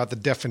talking about the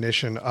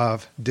definition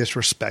of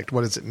disrespect.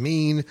 What does it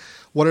mean?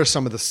 What are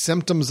some of the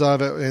symptoms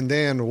of it? And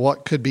then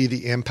what could be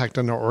the impact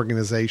on our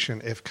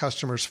organization if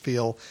customers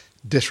feel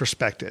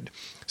disrespected?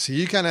 So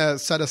you kind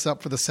of set us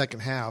up for the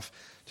second half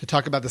to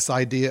talk about this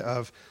idea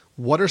of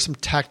what are some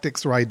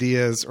tactics or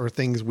ideas or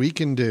things we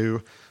can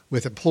do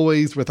with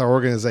employees, with our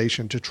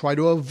organization, to try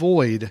to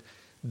avoid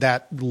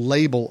that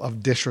label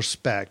of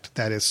disrespect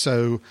that is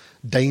so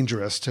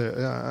dangerous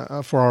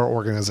for our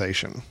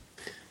organization.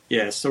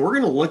 Yes, so we're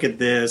going to look at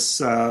this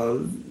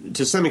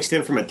to some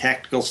extent from a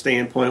tactical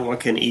standpoint. What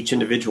can each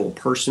individual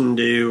person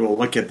do? We'll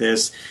look at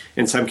this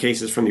in some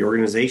cases from the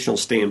organizational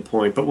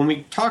standpoint. But when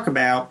we talk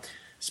about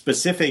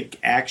specific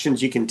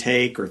actions you can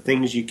take or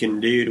things you can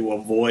do to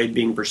avoid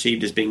being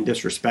perceived as being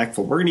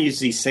disrespectful, we're going to use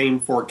these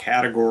same 4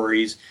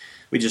 categories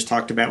we just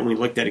talked about when we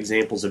looked at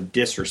examples of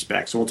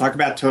disrespect. So we'll talk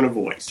about tone of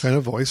voice. Tone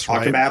of voice, talk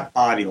right. about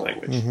body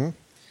language. Mm-hmm.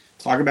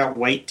 Talk about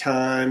wait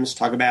times.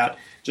 Talk about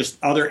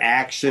just other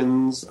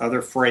actions,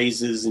 other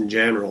phrases in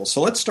general.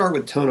 So let's start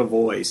with tone of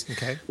voice.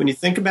 Okay. When you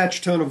think about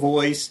your tone of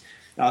voice,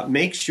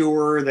 make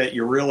sure that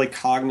you're really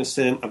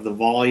cognizant of the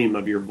volume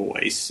of your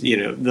voice.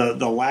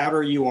 The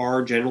louder you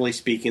are, generally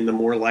speaking, the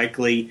more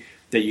likely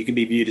that you can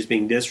be viewed as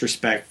being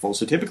disrespectful.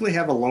 So typically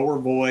have a lower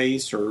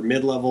voice or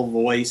mid-level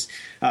voice.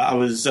 I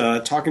was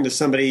talking to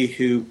somebody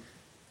who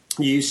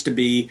used to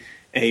be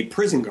a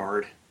prison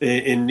guard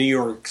in New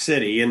York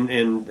City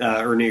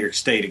or New York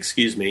State,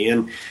 excuse me.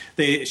 And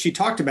she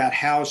talked about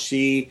how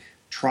she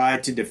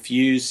tried to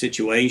diffuse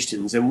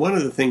situations. And one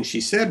of the things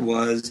she said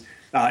was,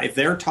 if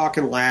they're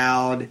talking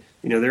loud,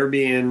 they're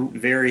being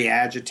very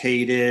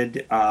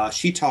agitated,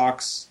 she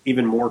talks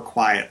even more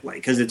quietly,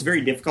 because it's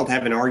very difficult to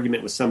have an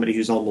argument with somebody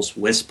who's almost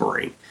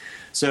whispering.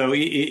 So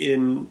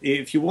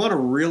if you want to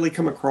really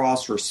come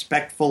across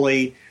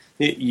respectfully,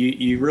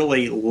 you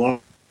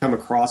really come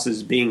across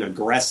as being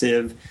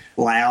aggressive,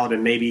 loud,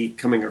 and maybe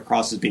coming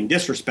across as being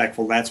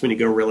disrespectful, that's when you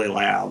go really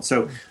loud.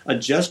 So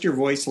adjust your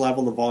voice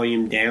level, the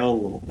volume down a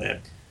little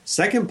bit.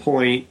 Second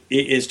point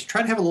is to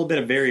try to have a little bit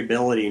of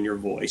variability in your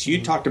voice.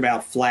 You talked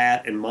about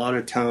flat and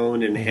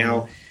monotone, and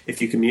how if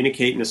you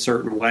communicate in a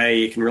certain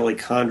way, it can really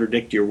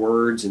contradict your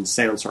words and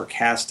sound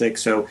sarcastic.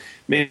 So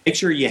make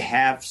sure you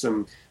have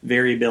some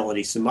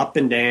variability, some up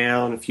and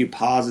down, a few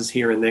pauses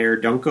here and there.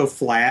 Don't go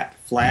flat.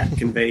 Flat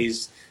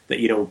conveys that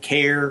you don't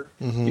care,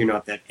 you're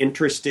not that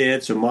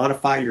interested. So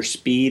modify your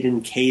speed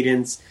and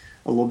cadence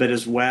a little bit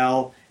as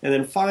well. And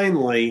then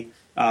finally,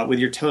 with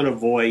your tone of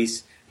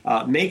voice,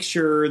 make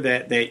sure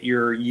that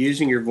you're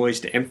using your voice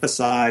to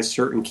emphasize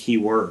certain key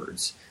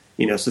words.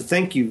 So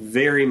thank you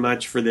very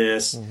much for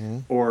this.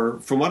 Or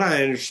from what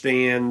I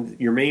understand,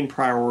 your main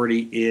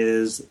priority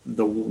is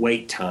the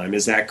wait time.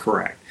 Is that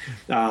correct?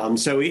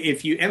 So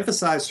if you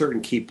emphasize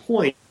certain key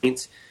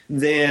points,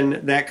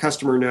 then that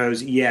customer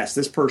knows, yes,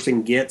 this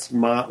person gets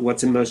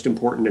what's most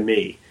important to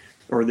me,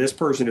 or this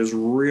person is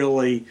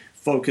really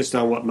focused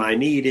on what my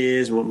need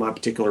is and what my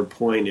particular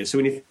point is. So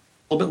when you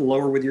a little bit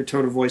lower with your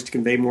tone of voice to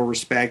convey more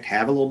respect,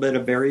 have a little bit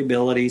of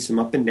variability, some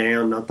up and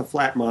down, not the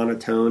flat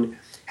monotone,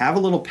 have a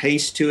little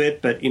pace to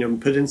it, but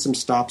put in some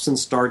stops and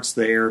starts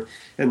there,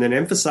 and then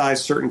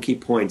emphasize certain key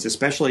points,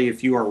 especially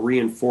if you are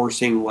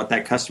reinforcing what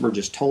that customer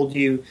just told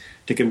you,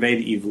 to convey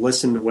that you've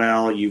listened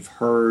well, you've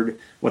heard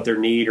what their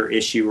need or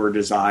issue or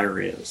desire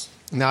is.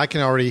 Now, I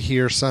can already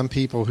hear some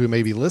people who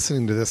may be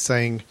listening to this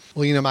saying,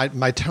 well,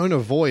 my tone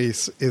of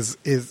voice is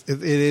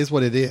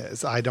what it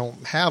is. I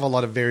don't have a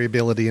lot of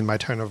variability in my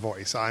tone of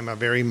voice. I'm a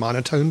very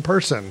monotone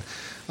person.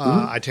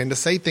 I tend to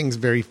say things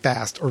very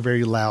fast or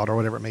very loud or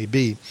whatever it may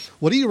be.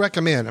 What do you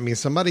recommend? I mean,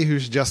 somebody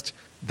who's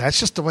that's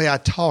just the way I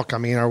talk. I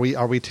mean, are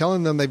we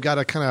telling them they've got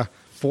to kind of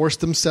force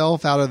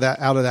themselves out of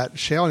that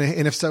shell?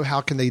 And if so,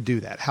 how can they do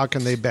that? How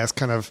can they best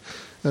kind of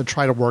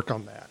try to work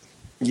on that?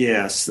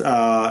 Yes.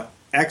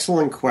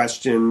 Excellent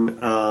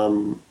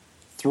question.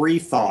 3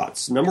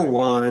 thoughts. Number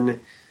 1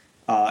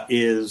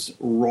 is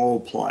role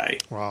play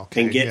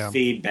and get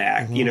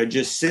feedback.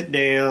 Just sit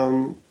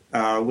down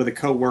with a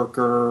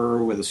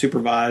coworker, with a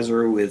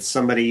supervisor, with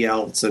somebody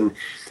else, and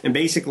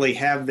basically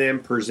have them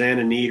present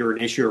a need or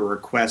an issue or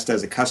request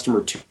as a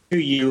customer to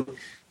you.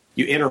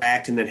 You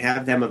interact and then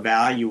have them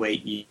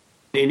evaluate you.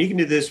 And you can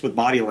do this with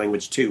body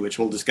language too, which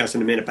we'll discuss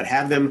in a minute, but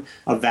have them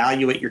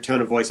evaluate your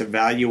tone of voice,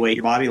 evaluate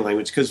your body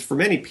language, because for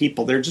many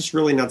people, they're just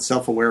really not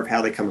self-aware of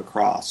how they come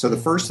across. So the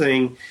first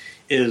thing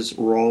is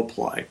role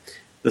play.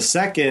 The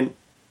second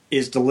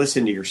is to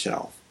listen to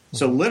yourself.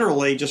 So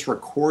literally just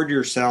record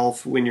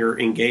yourself when you're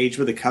engaged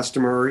with a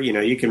customer.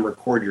 You can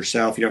record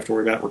yourself. You don't have to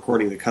worry about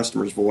recording the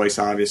customer's voice,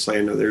 obviously.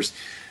 I know there's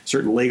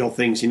certain legal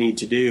things you need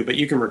to do, but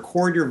you can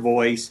record your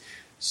voice.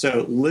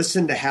 So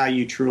listen to how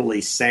you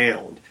truly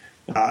sound.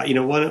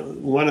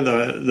 One of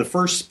the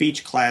first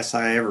speech class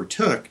I ever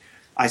took,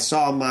 I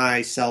saw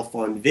myself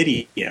on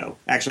video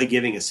actually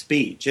giving a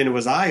speech, and it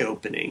was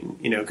eye-opening,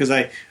 because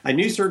I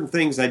knew certain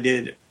things I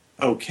did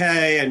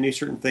okay, I knew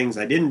certain things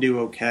I didn't do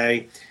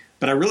okay,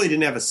 but I really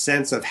didn't have a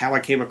sense of how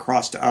I came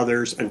across to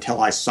others until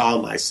I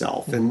saw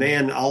myself. And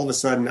then all of a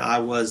sudden I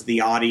was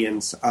the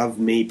audience of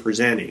me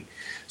presenting.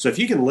 So if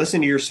you can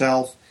listen to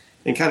yourself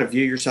and kind of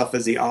view yourself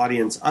as the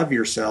audience of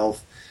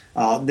yourself,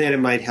 then it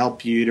might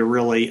help you to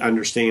really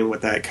understand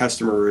what that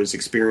customer is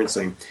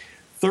experiencing.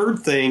 Third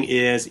thing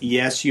is,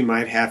 yes, you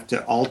might have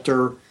to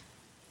alter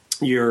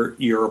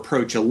your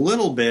approach a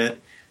little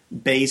bit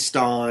based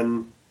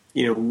on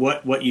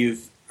what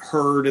you've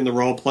heard in the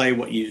role play,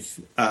 what you've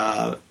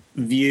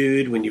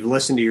viewed when you've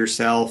listened to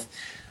yourself.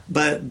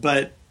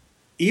 But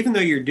even though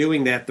you're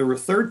doing that, the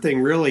third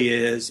thing really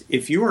is,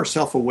 if you are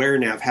self-aware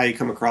now of how you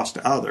come across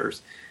to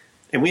others,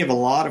 and we have a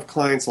lot of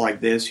clients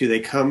like this who they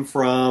come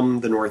from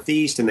the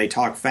Northeast and they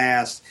talk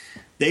fast,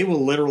 they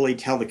will literally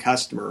tell the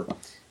customer,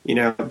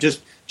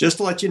 just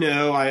to let you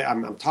know,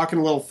 I'm talking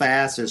a little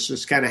fast. It's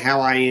just kind of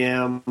how I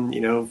am,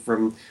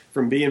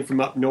 from being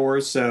from up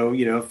north. So,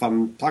 if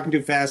I'm talking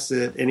too fast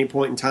at any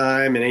point in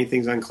time and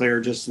anything's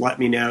unclear, just let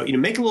me know.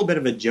 Make a little bit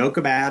of a joke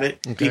about it.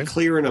 Okay. Be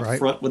clear and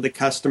upfront with the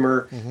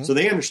customer so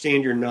they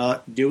understand you're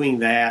not doing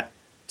that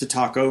to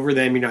talk over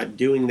them. You're not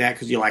doing that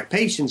because you lack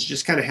patience,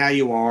 just kind of how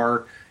you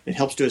are. It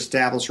helps to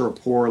establish a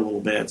rapport a little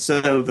bit.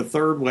 So the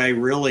third way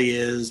really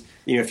is,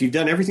 if you've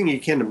done everything you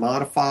can to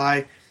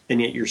modify,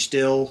 and yet you're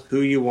still who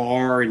you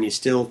are and you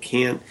still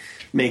can't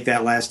make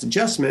that last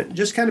adjustment,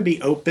 just kind of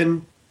be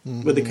open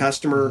with the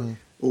customer.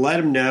 let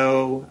them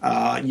know.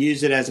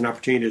 Use it as an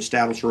opportunity to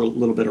establish a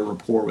little bit of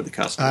rapport with the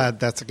customer.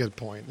 That's a good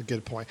point. A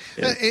good point.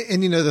 Yeah.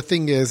 And the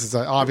thing is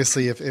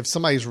obviously if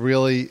somebody's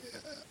really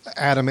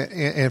adamant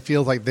and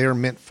feels like they're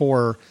meant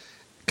for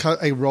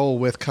a role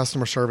with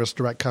customer service,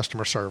 direct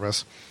customer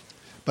service,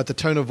 but the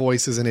tone of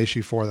voice is an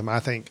issue for them, I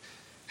think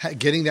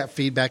getting that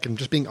feedback and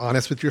just being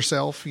honest with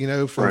yourself, from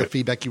the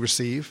feedback you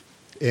receive.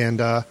 And,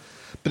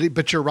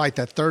 but you're right.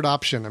 That third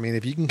option, I mean,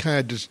 if you can kind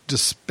of just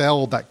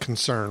dispel that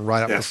concern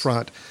right up the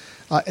front,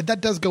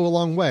 that does go a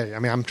long way. I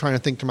mean, I'm trying to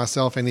think to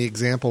myself any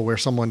example where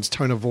someone's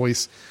tone of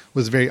voice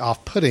was very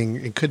off-putting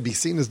and could be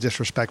seen as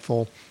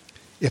disrespectful.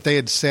 If they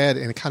had said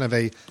in kind of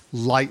a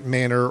light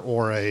manner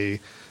or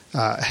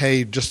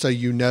hey, just so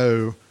you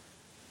know,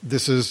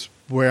 this is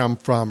where I'm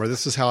from or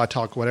this is how I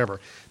talk, whatever,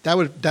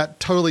 that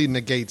totally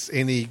negates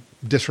any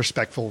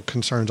disrespectful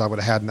concerns I would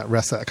have had in that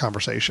rest of that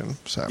conversation.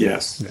 So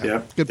yes,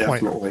 yeah, good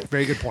definitely. point.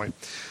 Very good point.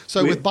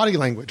 So with body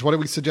language, what do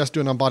we suggest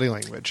doing on body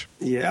language?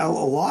 Yeah, a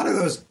lot of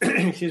those,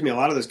 a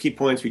lot of those key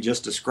points we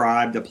just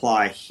described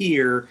apply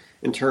here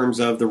in terms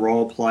of the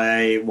role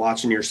play,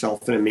 watching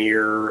yourself in a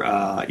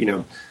mirror,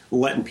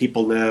 letting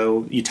people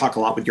know. You talk a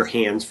lot with your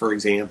hands, for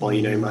example.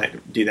 You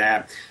might do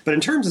that. But in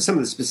terms of some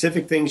of the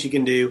specific things you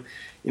can do,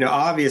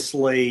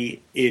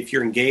 obviously, if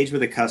you're engaged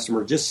with a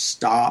customer, just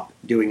stop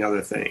doing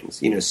other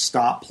things.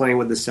 Stop playing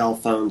with the cell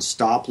phone,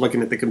 stop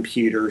looking at the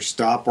computer,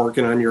 stop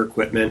working on your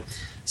equipment,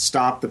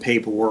 stop the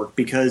paperwork.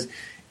 Because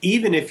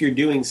even if you're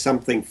doing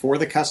something for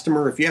the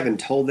customer, if you haven't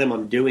told them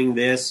I'm doing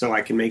this so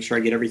I can make sure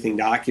I get everything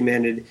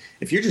documented,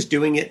 if you're just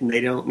doing it and they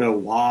don't know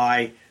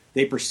why,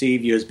 they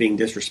perceive you as being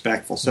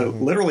disrespectful. So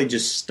literally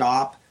just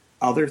stop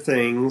other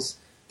things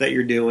that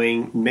you're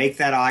doing, make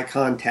that eye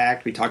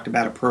contact. We talked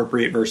about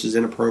appropriate versus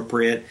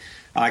inappropriate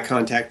eye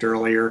contact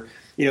earlier.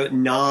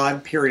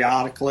 Nod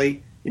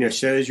periodically,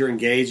 shows you're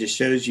engaged. It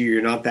shows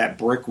you're not that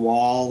brick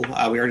wall.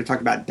 We already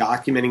talked about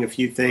documenting a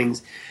few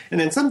things. And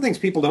then some things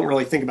people don't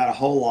really think about a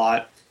whole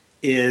lot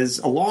is,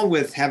 along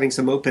with having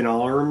some open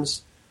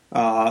arms,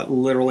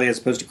 literally as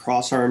opposed to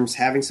cross arms,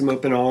 having some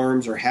open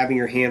arms or having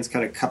your hands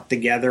kind of cupped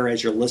together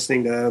as you're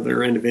listening to the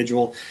other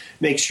individual,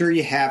 make sure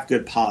you have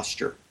good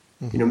posture.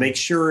 Make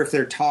sure if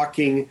they're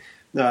talking,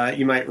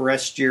 you might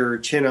rest your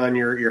chin on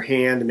your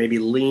hand and maybe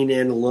lean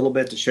in a little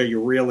bit to show you're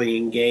really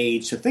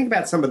engaged. So think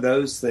about some of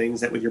those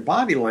things that with your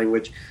body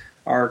language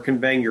are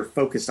conveying you're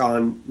focused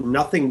on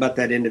nothing but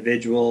that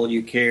individual.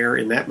 You care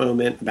in that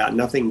moment about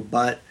nothing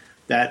but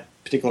that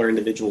particular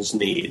individual's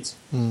needs.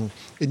 And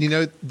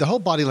the whole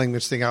body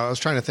language thing, I was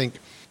trying to think,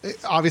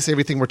 obviously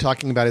everything we're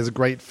talking about is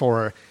great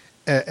for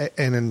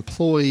an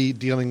employee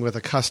dealing with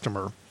a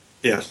customer.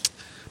 Yes.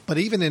 But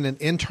even in an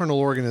internal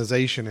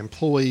organization,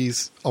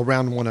 employees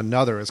around one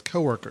another as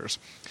coworkers,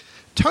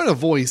 tone of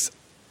voice,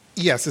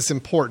 yes, it's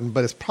important,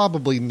 but it's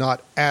probably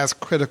not as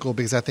critical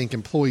because I think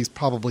employees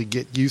probably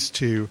get used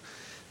to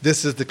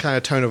this is the kind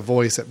of tone of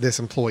voice that this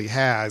employee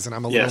has, and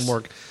I'm a little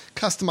more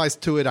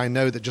customized to it. I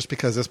know that just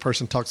because this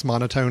person talks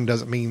monotone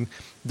doesn't mean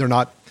they're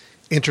not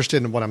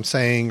interested in what I'm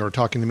saying or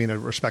talking to me in a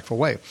respectful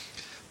way.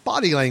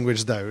 Body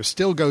language, though,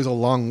 still goes a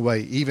long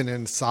way, even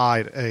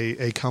inside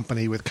a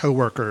company with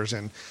coworkers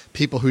and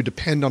people who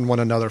depend on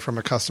one another from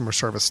a customer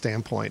service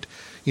standpoint.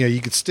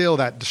 You could still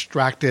that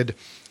distracted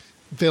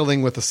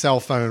fiddling with a cell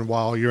phone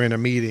while you're in a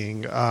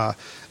meeting, kind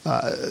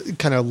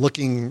of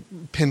looking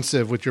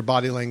pensive with your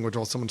body language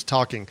while someone's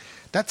talking.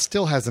 That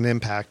still has an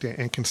impact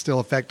and can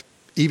still affect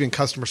even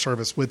customer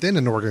service within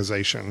an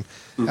organization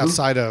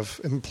outside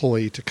of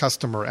employee to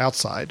customer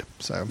outside.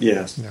 So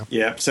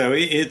So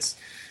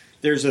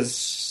there's a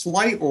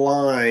slight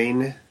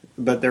line,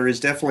 but there is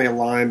definitely a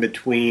line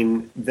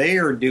between they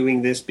are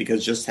doing this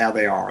because just how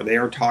they are. They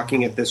are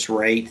talking at this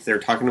rate. They're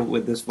talking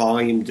with this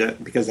volume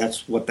because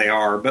that's what they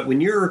are. But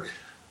when you're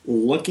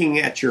looking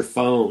at your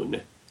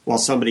phone while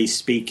somebody's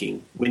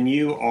speaking, when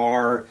you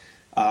are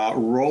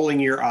rolling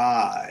your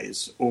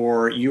eyes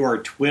or you are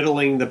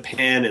twiddling the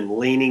pen and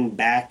leaning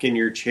back in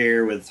your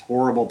chair with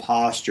horrible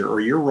posture, or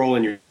you're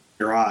rolling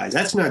your eyes,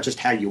 that's not just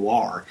how you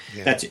are.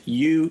 That's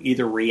you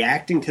either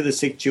reacting to the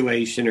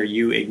situation or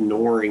you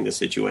ignoring the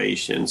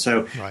situation.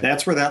 So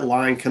that's where that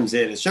line comes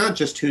in. It's not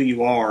just who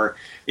you are,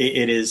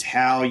 it is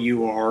how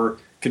you are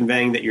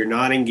conveying that you're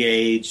not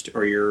engaged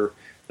or you're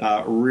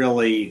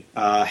really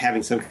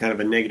having some kind of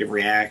a negative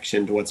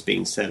reaction to what's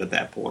being said at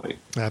that point.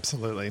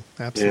 Absolutely.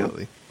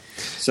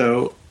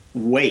 So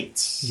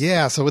weights.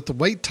 Yeah, so with the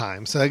wait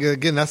time. So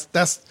again,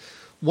 that's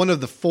one of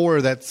the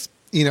four that's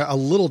a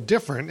little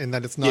different in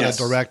that it's not a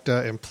direct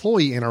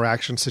employee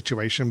interaction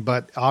situation,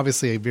 but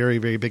obviously a very,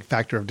 very big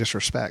factor of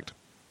disrespect.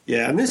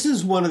 Yeah, and this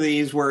is one of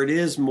these where it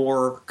is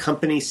more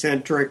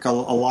company-centric, a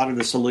lot of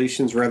the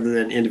solutions rather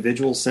than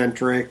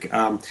individual-centric.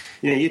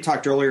 You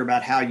talked earlier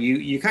about how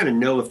you kind of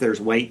know if there's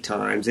wait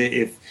times.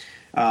 If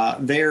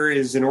there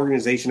is an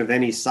organization of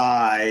any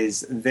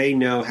size, they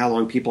know how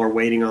long people are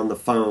waiting on the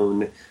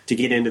phone to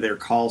get into their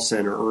call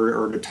center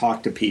or to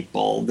talk to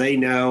people. They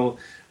know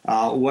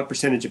what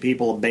percentage of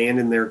people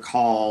abandon their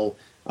call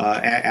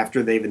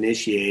after they've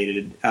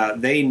initiated.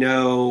 They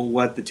know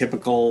what the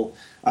typical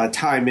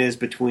time is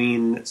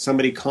between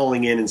somebody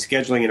calling in and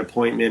scheduling an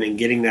appointment and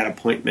getting that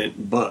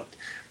appointment booked.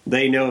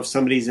 They know if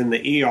somebody's in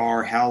the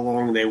ER, how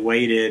long they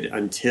waited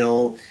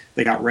until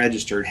they got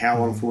registered, how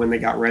long from when they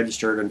got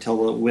registered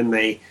until when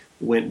they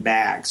went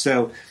back.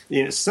 So,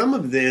 some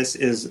of this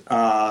is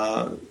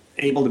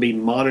able to be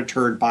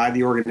monitored by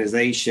the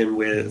organization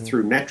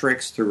through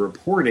metrics, through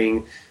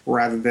reporting,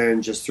 rather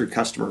than just through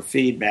customer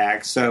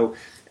feedback. So,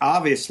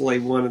 obviously,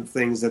 one of the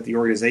things that the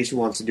organization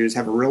wants to do is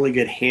have a really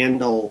good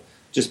handle,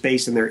 just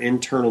based on their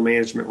internal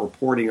management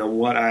reporting, on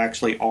what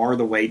actually are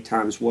the wait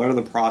times, what are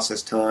the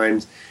process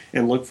times,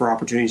 and look for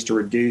opportunities to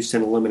reduce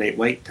and eliminate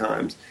wait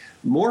times.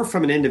 More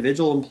from an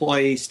individual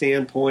employee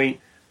standpoint,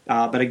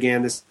 but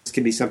again, this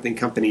can be something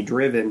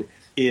company-driven,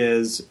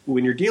 is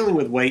when you're dealing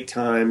with wait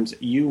times,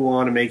 you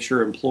want to make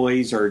sure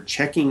employees are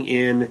checking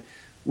in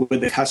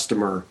with the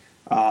customer,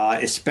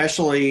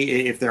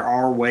 especially if there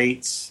are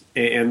waits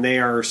and they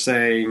are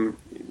saying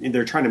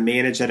they're trying to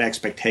manage that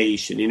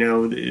expectation.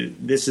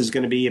 This is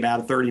going to be about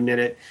a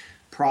 30-minute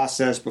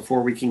process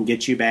before we can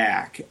get you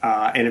back.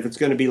 And if it's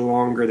going to be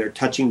longer, they're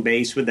touching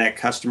base with that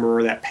customer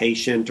or that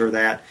patient or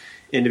that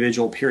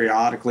individual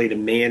periodically to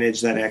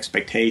manage that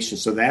expectation.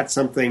 So that's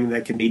something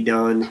that can be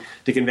done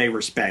to convey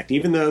respect.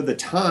 Even though the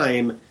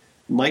time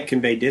might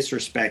convey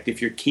disrespect,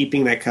 if you're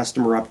keeping that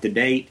customer up to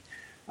date,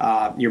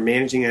 you're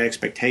managing that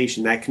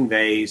expectation, that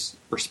conveys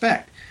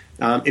respect.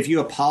 If you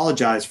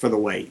apologize for the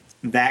wait,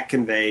 that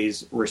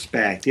conveys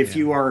respect. If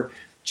you are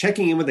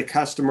checking in with the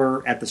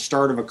customer at the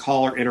start of a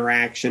call or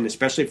interaction,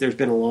 especially if there's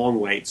been a long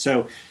wait.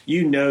 So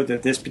you know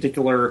that this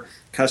particular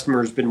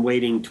customer has been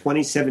waiting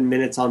 27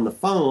 minutes on the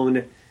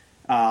phone.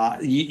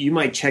 You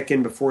might check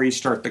in before you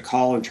start the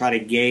call and try to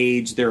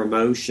gauge their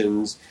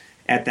emotions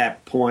at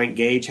that point,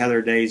 gauge how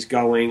their day's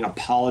going,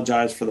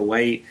 apologize for the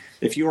wait.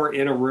 If you are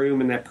in a room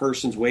and that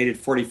person's waited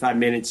 45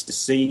 minutes to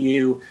see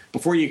you,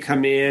 before you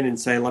come in and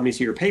say, let me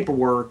see your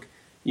paperwork,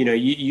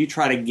 you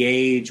try to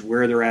gauge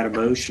where they're at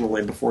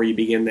emotionally before you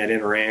begin that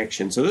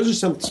interaction. So those are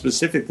some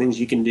specific things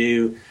you can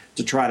do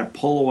to try to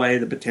pull away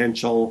the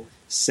potential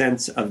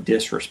sense of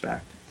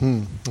disrespect.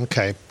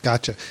 Okay,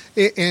 gotcha.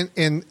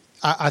 And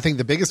I think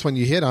the biggest one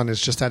you hit on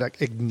is just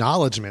that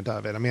acknowledgement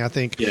of it. I mean, I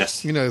think,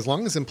 yes, as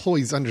long as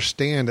employees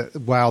understand,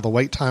 wow, the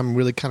wait time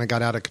really kind of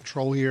got out of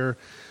control here.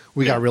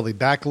 We got really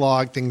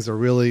backlogged. Things are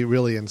really,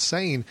 really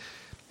insane.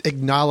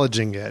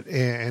 Acknowledging it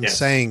and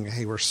saying,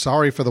 hey, we're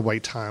sorry for the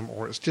wait time,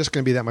 or it's just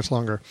going to be that much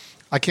longer.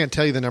 I can't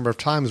tell you the number of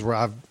times where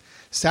I've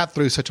sat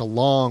through such a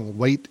long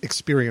wait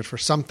experience for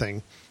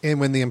something, and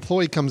when the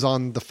employee comes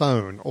on the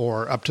phone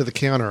or up to the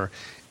counter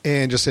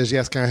and just says,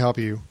 yes, can I help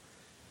you?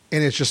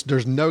 And it's just,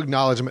 there's no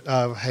acknowledgement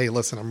of, hey,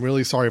 listen, I'm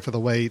really sorry for the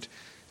wait.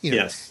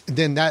 Yes.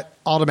 Then that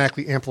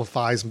automatically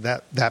amplifies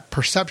that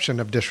perception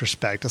of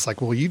disrespect. It's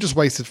like, well, you just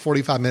wasted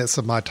 45 minutes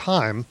of my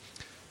time,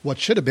 what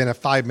should have been a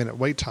 5-minute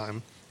wait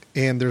time,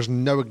 and there's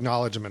no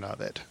acknowledgement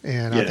of it.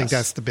 And I think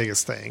that's the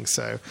biggest thing.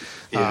 So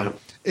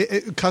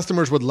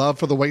customers would love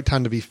for the wait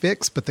time to be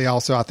fixed, but they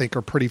also, I think,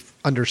 are pretty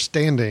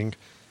understanding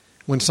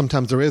when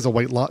sometimes there is a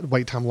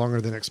wait time longer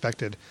than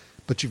expected.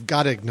 But you've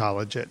got to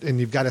acknowledge it, and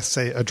you've got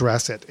to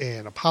address it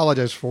and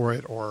apologize for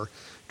it, or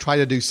try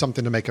to do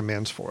something to make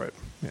amends for it.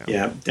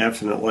 Yeah,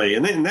 definitely.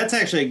 And that's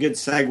actually a good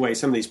segue,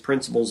 some of these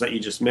principles that you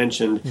just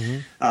mentioned,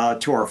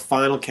 to our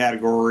final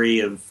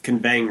category of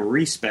conveying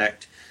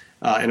respect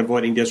and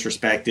avoiding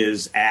disrespect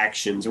is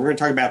actions. And we're going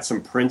to talk about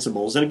some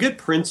principles. And a good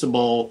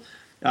principle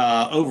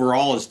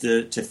overall is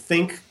to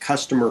think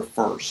customer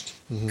first.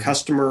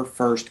 Customer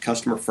first,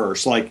 customer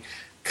first. Like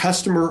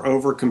customer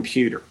over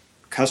computer.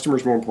 Customer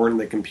is more important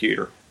than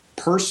computer.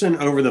 Person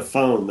over the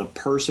phone. The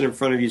person in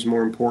front of you is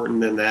more important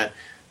than that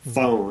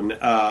phone.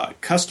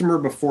 Customer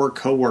before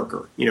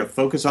coworker.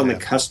 Focus on the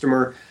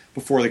customer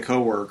before the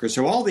coworker.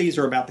 So all these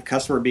are about the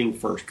customer being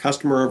first.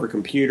 Customer over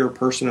computer,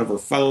 person over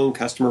phone,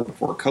 customer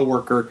before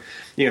coworker.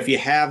 If you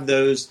have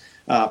those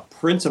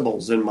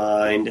principles in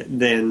mind,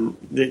 then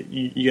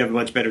you have a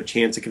much better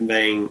chance of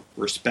conveying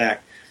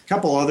respect.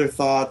 Couple other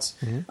thoughts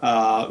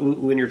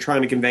when you're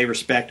trying to convey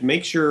respect,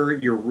 make sure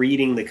you're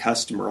reading the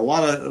customer. A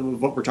lot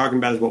of what we're talking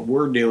about is what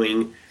we're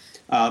doing,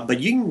 but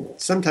you can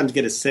sometimes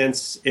get a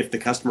sense if the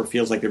customer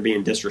feels like they're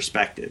being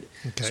disrespected.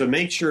 Okay. So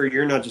make sure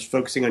you're not just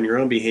focusing on your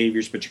own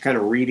behaviors, but you're kind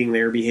of reading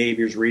their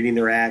behaviors, reading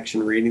their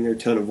action, reading their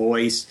tone of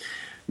voice.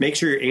 Make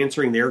sure you're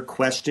answering their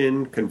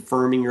question,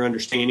 confirming your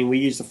understanding. We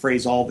use the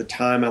phrase all the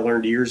time. I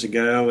learned years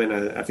ago in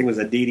I think it was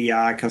a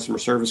DDI customer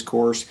service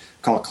course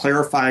called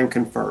clarify and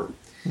confirm.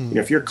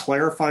 If you're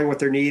clarifying what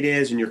their need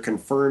is and you're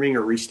confirming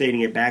or restating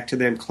it back to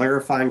them,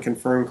 clarify and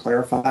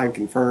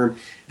confirm,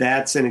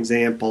 that's an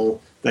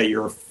example that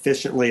you're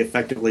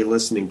effectively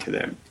listening to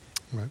them.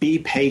 Right. Be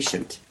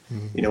patient.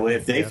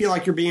 If they feel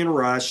like you're being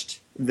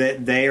rushed,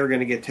 that they are going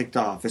to get ticked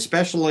off,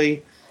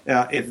 especially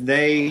if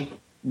they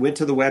went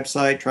to the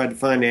website, tried to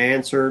find the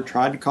answer,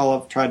 tried to call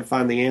up, tried to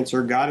find the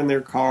answer, got in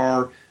their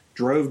car,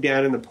 drove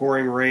down in the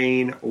pouring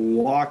rain,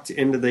 walked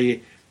into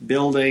the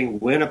building,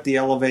 went up the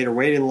elevator,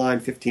 waited in line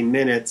 15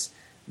 minutes.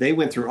 They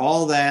went through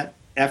all that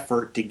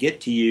effort to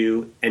get to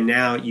you, and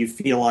now they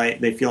feel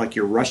like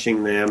you're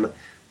rushing them.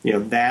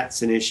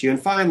 That's an issue.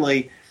 And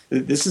finally,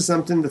 this is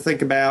something to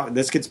think about.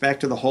 This gets back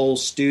to the whole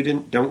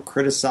student don't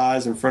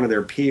criticize in front of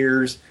their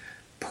peers,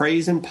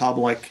 praise in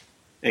public,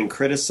 and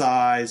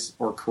criticize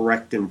or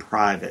correct in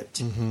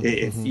private.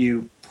 If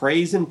you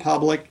praise in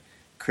public,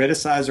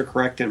 criticize or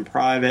correct in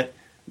private,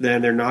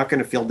 then they're not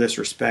going to feel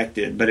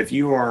disrespected. But if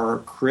you are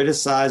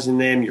criticizing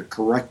them, you're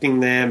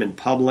correcting them in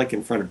public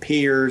in front of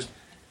peers,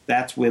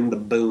 that's when the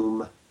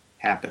boom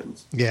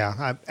happens. Yeah,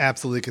 I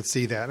absolutely could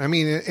see that. I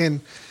mean,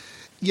 and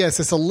yes,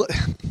 it's I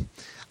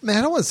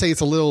don't want to say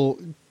it's a little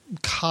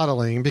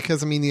coddling,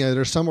 because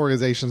there's some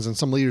organizations and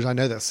some leaders I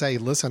know that say,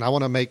 listen, I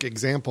want to make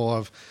example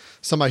of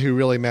somebody who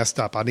really messed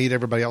up. I need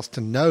everybody else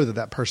to know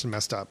that person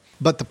messed up.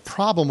 But the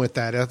problem with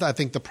that, I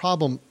think the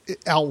problem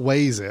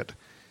outweighs it,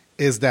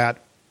 is that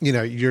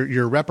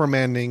you're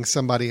reprimanding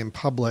somebody in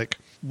public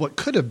what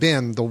could have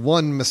been the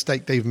one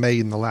mistake they've made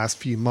in the last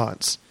few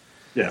months.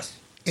 Yes.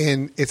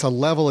 And it's a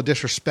level of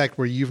disrespect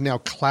where you've now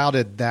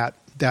clouded that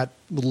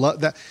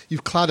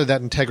you've clouded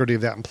that integrity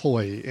of that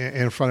employee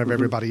in front of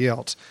everybody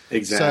else.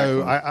 Exactly.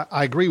 So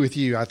I agree with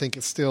you. I think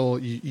it's still,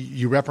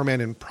 you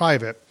reprimand in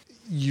private.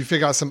 You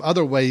figure out some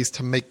other ways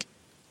to make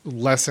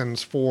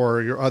lessons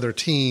for your other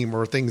team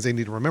or things they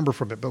need to remember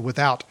from it, but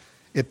without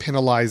it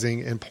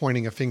penalizing and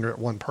pointing a finger at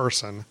one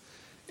person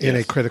in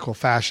a critical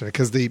fashion,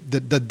 because the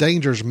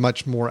dangers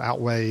much more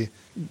outweigh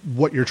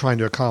what you're trying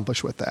to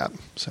accomplish with that.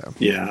 So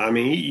yeah,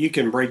 you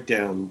can break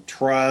down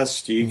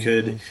trust. You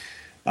could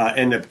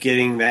end up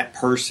getting that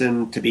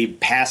person to be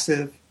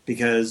passive,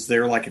 because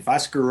they're like, if I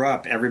screw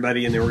up,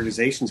 everybody in the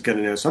organization is going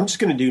to know, so I'm just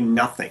going to do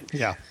nothing.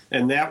 Yeah,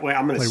 and that way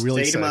I'm going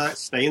to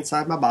stay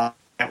inside my body.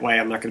 That way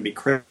I'm not going to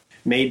be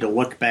made to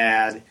look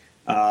bad.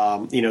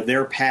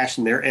 Their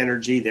passion, their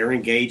energy, their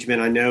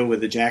engagement. I know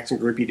with the Jackson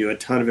Group, you do a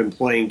ton of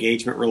employee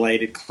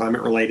engagement-related,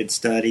 climate-related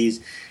studies.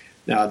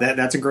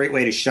 That's a great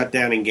way to shut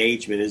down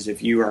engagement, is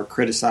if you are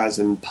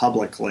criticizing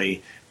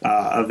publicly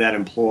of that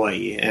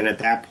employee. And at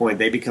that point,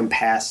 they become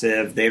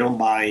passive. They don't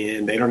buy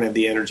in. They don't have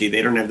the energy.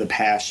 They don't have the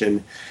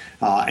passion.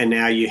 And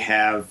now you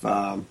have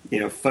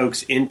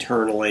folks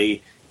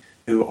internally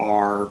who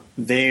are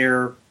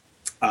there,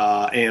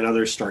 and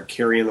others start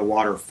carrying the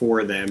water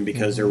for them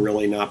because they're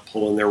really not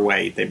pulling their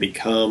weight. They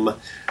become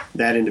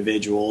that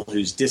individual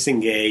who's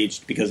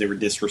disengaged because they were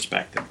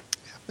disrespected.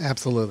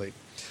 Absolutely.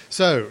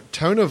 So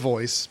tone of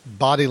voice,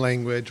 body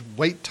language,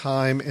 wait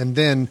time, and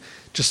then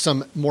just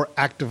some more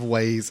active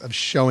ways of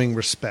showing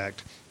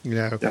respect.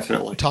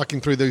 Definitely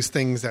talking through those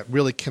things that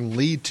really can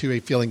lead to a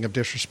feeling of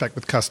disrespect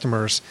with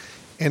customers,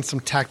 and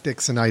some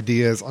tactics and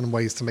ideas on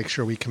ways to make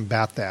sure we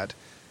combat that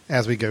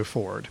as we go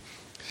forward.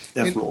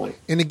 Definitely.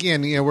 And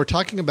again, we're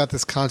talking about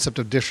this concept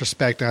of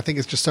disrespect, and I think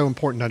it's just so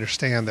important to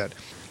understand that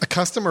a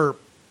customer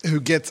who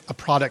gets a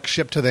product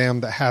shipped to them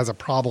that has a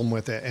problem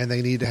with it and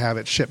they need to have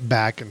it shipped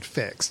back and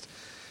fixed,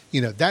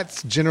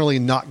 that's generally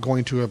not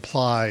going to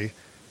apply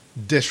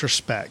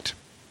disrespect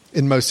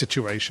in most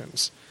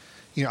situations.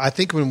 I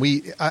think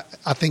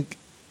I think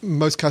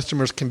most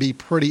customers can be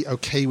pretty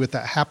okay with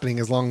that happening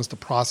as long as the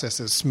process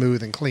is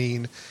smooth and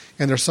clean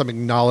and there's some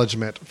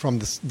acknowledgement from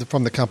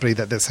the company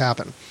that this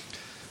happened.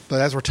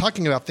 But as we're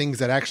talking about things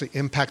that actually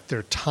impact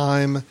their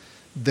time,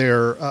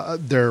 their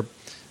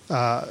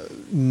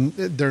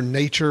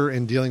nature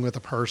in dealing with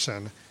a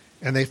person,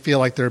 and they feel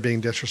like they're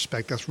being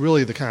disrespected, that's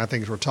really the kind of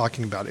things we're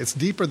talking about. It's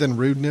deeper than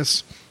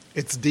rudeness.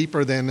 It's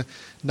deeper than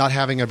not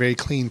having a very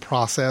clean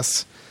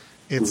process.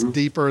 It's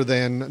deeper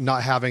than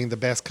not having the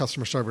best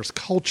customer service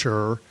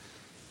culture.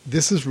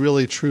 This is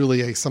really,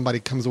 truly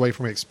somebody comes away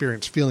from an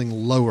experience feeling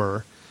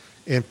lower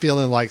and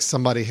feeling like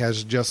somebody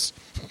has just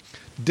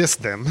dissed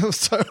them.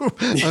 So,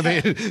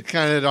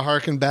 kind of to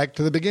harken back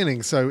to the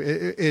beginning. So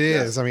it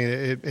is.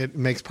 It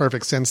makes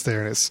perfect sense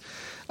there. And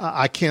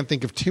I can't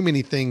think of too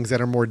many things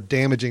that are more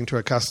damaging to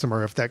a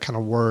customer if that kind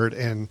of word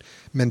and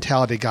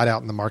mentality got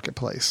out in the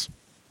marketplace.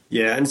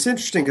 Yeah, and it's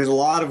interesting because a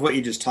lot of what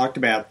you just talked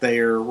about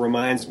there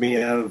reminds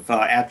me of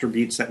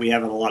attributes that we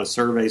have in a lot of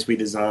surveys we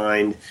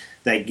designed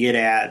that get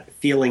at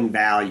feeling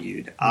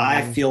valued.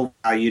 I feel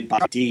valued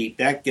by deep.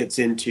 That gets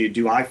into,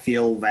 do I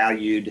feel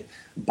valued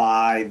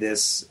by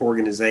this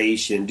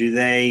organization? Do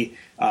they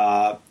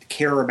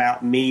care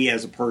about me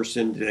as a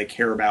person? Do they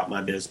care about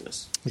my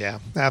business? Yeah,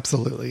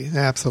 absolutely.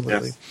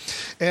 Absolutely.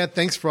 Yes. Ed,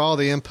 thanks for all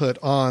the input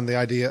on the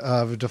idea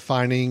of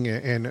defining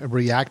and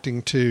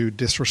reacting to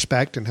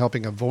disrespect and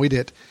helping avoid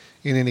it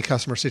in any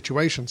customer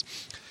situations.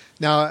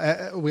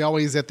 Now, we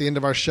always, at the end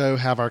of our show,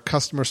 have our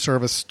customer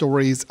service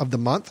stories of the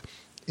month,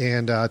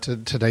 and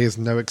today is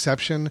no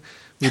exception.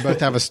 We both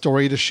have a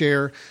story to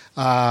share.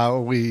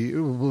 We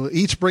will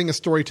each bring a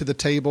story to the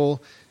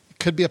table. It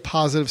could be a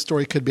positive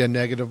story, could be a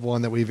negative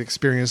one that we've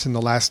experienced in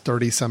the last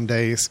 30-some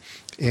days,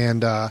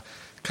 and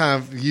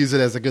kind of use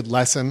it as a good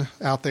lesson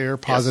out there,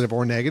 positive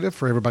or negative,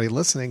 for everybody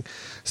listening.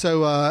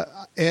 So,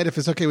 Ed, if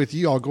it's okay with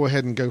you, I'll go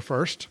ahead and go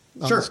first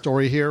on the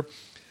story here.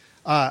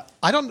 I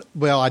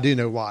do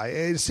know why.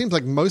 It seems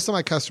like most of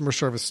my customer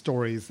service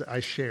stories that I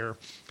share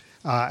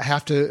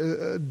have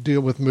to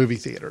deal with movie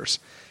theaters.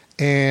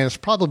 And it's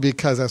probably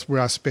because that's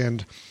where I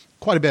spend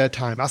quite a bit of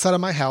time outside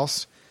of my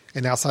house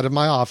and outside of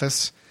my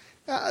office.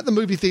 The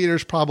movie theater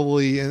is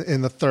probably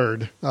in the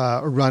third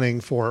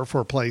running for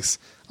a place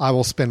I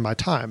will spend my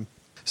time.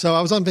 So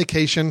I was on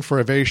vacation for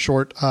a very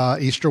short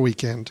Easter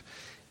weekend,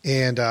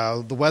 and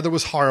the weather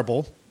was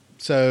horrible.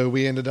 So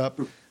we ended up,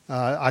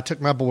 I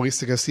took my boys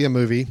to go see a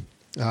movie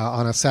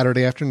on a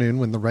Saturday afternoon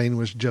when the rain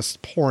was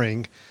just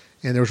pouring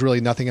and there was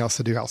really nothing else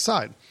to do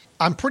outside.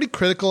 I'm pretty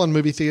critical in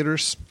movie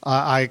theaters.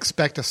 I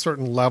expect a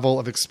certain level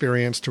of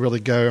experience to really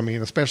go. I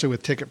mean, especially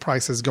with ticket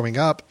prices going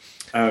up.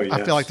 Oh, yes.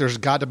 I feel like there's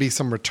got to be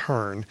some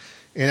return.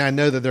 And I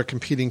know that they're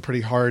competing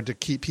pretty hard to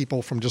keep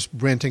people from just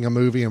renting a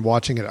movie and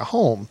watching it at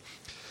home.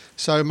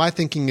 So my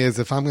thinking is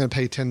if I'm going to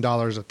pay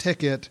 $10 a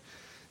ticket,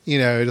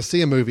 to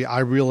see a movie, I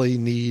really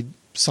need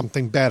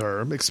something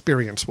better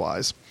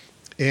experience-wise.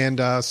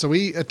 And so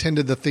we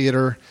attended the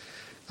theater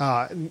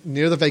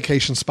near the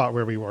vacation spot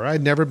where we were.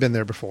 I'd never been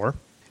there before.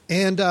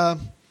 And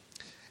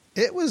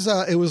it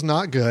was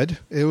not good.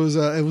 It was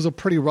a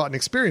pretty rotten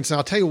experience. And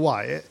I'll tell you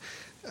why.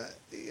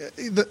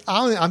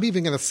 I'm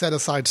even going to set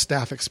aside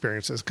staff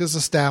experiences because the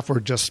staff were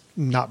just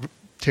not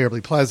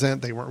terribly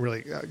pleasant. They weren't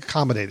really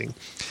accommodating.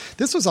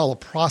 This was all a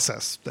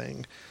process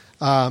thing.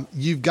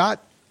 You've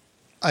got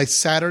a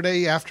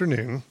Saturday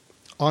afternoon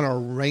on a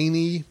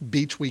rainy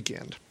beach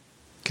weekend,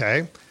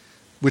 okay?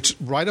 Which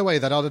right away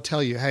that ought to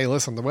tell you, hey,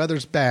 listen, the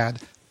weather's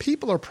bad.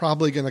 People are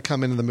probably going to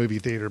come into the movie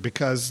theater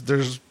because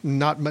there's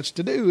not much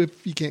to do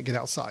if you can't get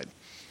outside.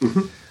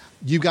 Mm-hmm.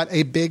 You've got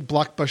a big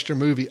blockbuster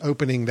movie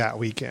opening that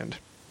weekend.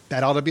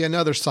 That ought to be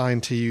another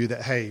sign to you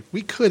that, hey,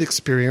 we could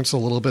experience a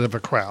little bit of a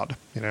crowd,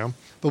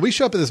 But we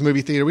show up at this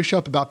movie theater. We show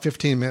up about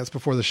 15 minutes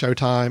before the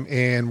showtime,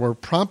 and we're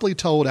promptly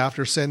told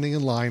after standing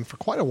in line for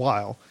quite a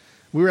while.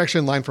 We were actually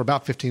in line for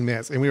about 15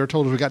 minutes, and we were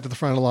told as we got to the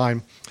front of the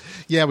line,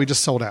 yeah, we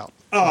just sold out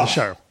the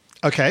show.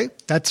 Okay,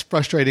 that's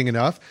frustrating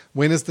enough.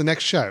 When is the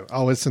next show?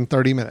 Oh, it's in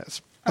 30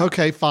 minutes.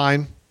 Okay,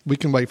 fine. We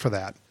can wait for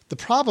that. The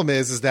problem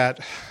is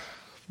that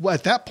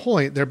at that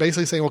point, they're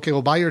basically saying, okay,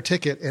 we'll buy your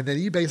ticket, and then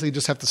you basically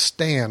just have to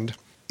stand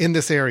in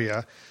this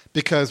area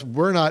because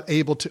we're not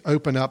able to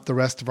open up the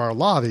rest of our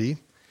lobby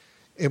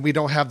and we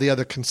don't have the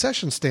other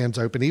concession stands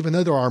open. Even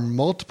though there are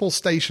multiple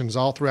stations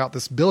all throughout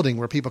this building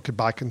where people could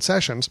buy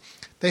concessions,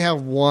 they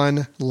have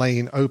one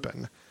lane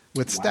open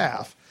with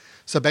staff.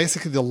 So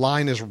basically the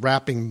line is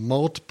wrapping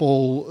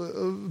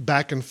multiple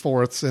back and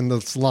forths in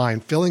this line,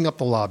 filling up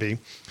the lobby.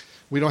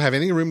 We don't have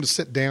any room to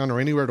sit down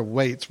or anywhere to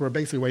wait. So we're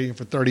basically waiting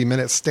for 30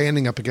 minutes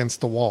standing up against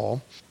the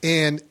wall.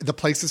 And the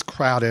place is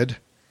crowded.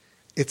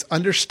 It's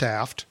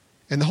understaffed.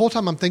 And the whole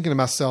time I'm thinking to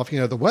myself,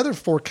 the weather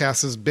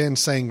forecast has been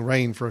saying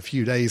rain for a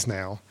few days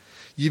now.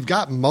 You've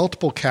got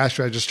multiple cash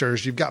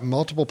registers. You've got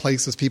multiple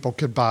places people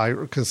could buy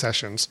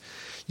concessions.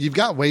 You've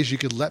got ways you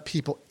could let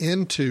people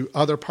into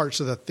other parts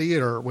of the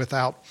theater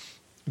without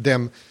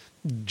them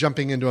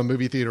jumping into a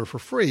movie theater for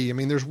free. I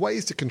mean, there's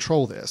ways to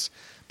control this.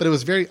 But it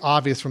was very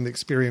obvious from the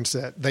experience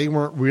that they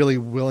weren't really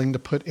willing to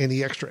put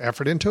any extra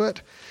effort into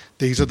it.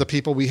 These are the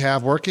people we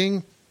have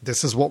working.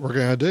 This is what we're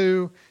going to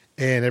do.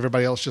 And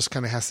everybody else just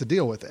kind of has to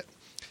deal with it.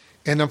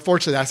 And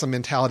unfortunately, that's a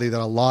mentality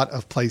that a lot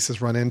of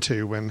places run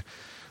into when,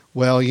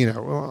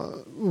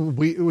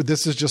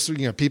 this is just,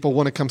 people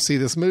want to come see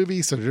this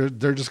movie, so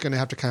they're just going to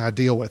have to kind of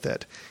deal with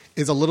it.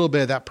 It's a little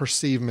bit of that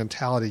perceived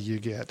mentality you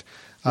get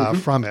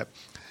from it.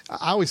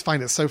 I always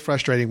find it so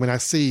frustrating when I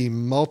see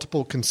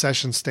multiple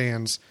concession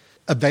stands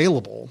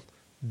available,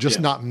 just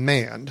not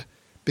manned,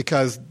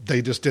 because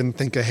they just didn't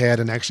think ahead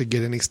and actually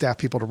get any staff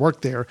people to work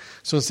there.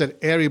 So instead,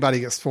 everybody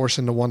gets forced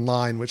into one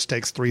line, which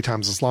takes 3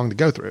 times as long to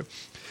go through.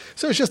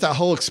 So it's just that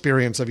whole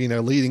experience of,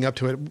 leading up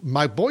to it.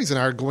 My boys and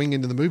I are going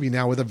into the movie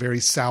now with a very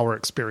sour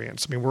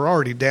experience. I mean, we're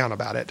already down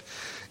about it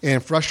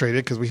and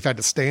frustrated because we've had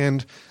to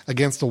stand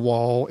against the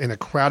wall in a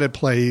crowded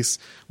place.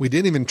 We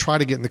didn't even try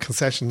to get in the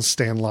concession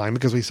stand line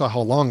because we saw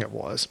how long it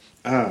was.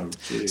 Oh,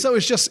 geez. So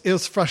it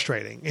was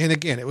frustrating. And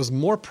again, it was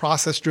more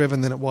process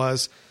driven than it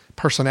was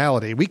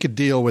personality. We could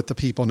deal with the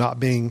people not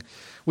being,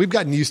 we've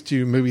gotten used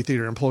to movie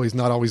theater employees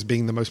not always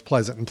being the most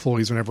pleasant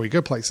employees whenever we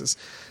go places,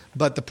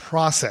 but the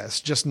process,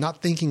 just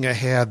not thinking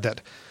ahead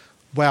that,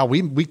 wow,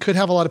 we could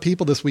have a lot of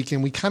people this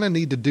weekend. We kind of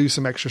need to do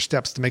some extra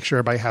steps to make sure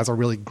everybody has a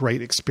really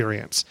great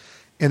experience.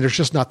 And there's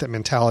just not that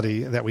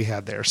mentality that we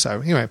had there.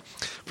 So anyway,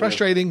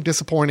 frustrating,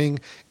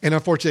 disappointing, and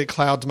unfortunately it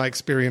clouds my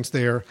experience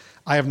there.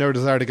 I have no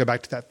desire to go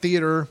back to that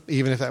theater,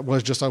 even if that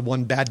was just a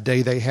one bad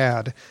day they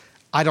had.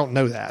 I don't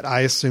know that.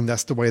 I assume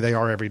that's the way they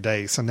are every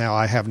day. So now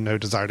I have no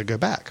desire to go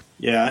back.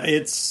 Yeah,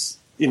 it's,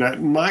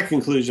 my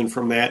conclusion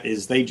from that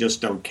is they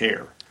just don't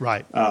care.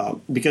 Right.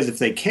 Because if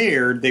they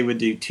cared, they would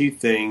do 2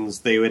 things.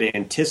 They would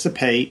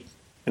anticipate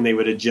and they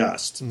would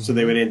adjust. Mm-hmm. So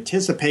they would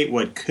anticipate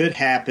what could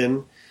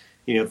happen,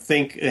 be a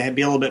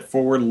little bit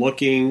forward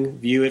looking,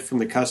 view it from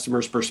the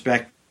customer's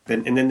perspective,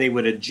 and then they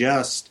would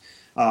adjust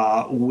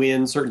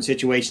when certain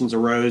situations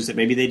arose that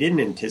maybe they didn't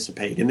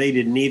anticipate, and they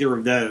did neither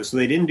of those. So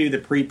they didn't do the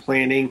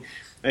pre-planning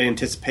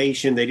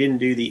anticipation. They didn't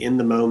do the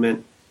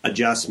in-the-moment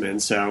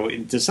adjustments. So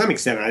to some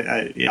extent,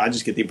 I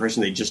just get the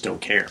impression they just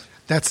don't care.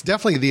 That's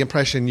definitely the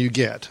impression you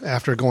get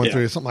after going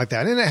through something like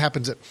that. And it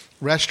happens at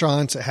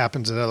restaurants. It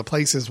happens at other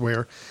places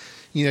where,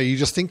 you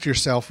just think to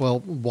yourself,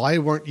 well, why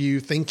weren't you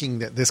thinking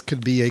that this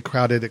could be a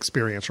crowded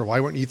experience? Or why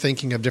weren't you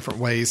thinking of different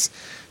ways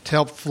to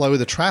help flow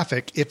the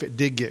traffic if it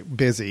did get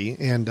busy?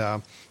 And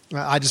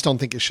I just don't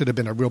think it should have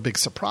been a real big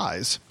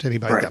surprise to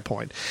anybody at that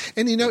point.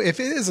 And, if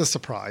it is a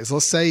surprise,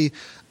 let's say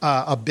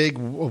a big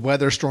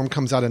weather storm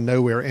comes out of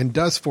nowhere and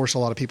does force a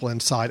lot of people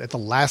inside at the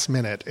last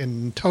minute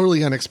and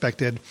totally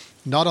unexpected,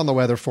 not on the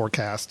weather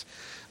forecast.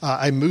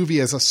 A movie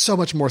is so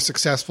much more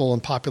successful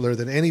and popular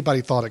than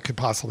anybody thought it could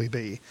possibly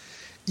be.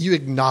 You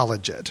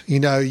acknowledge it.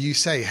 You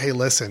say, hey,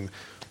 listen,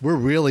 we're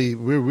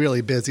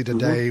really busy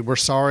today. Mm-hmm. We're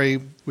sorry.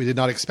 We did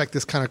not expect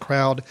this kind of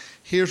crowd.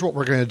 Here's what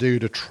we're going to do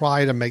to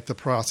try to make the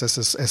process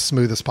as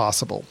smooth as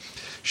possible.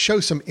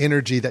 Show some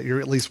energy that you're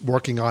at least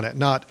working on it.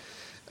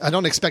 I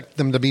don't expect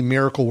them to be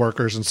miracle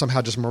workers and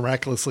somehow just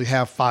miraculously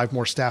have 5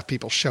 more staff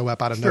people show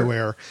up out of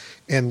nowhere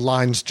and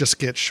lines just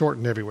get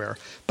shortened everywhere.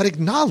 But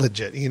acknowledge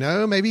it,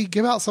 maybe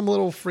give out some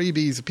little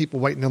freebies of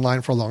people waiting in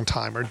line for a long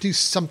time, or do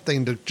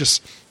something to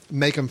just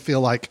make them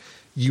feel like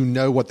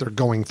what they're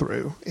going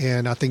through.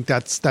 And I think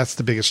that's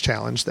the biggest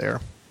challenge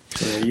there.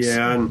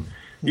 And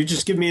you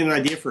just give me an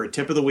idea for a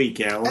tip of the week,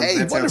 Alan. Hey,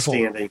 that's wonderful.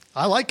 Outstanding.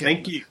 I like it.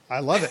 Thank you.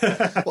 I love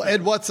it. Well,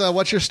 Ed,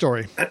 what's your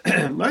story?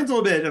 Mine's a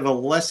little bit of a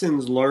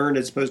lessons learned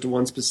as opposed to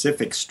one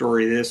specific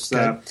story. This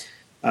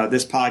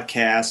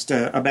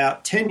podcast,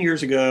 about 10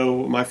 years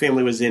ago, my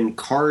family was in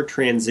car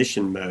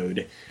transition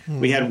mode.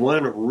 We had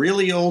one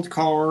really old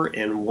car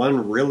and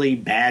one really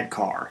bad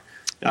car.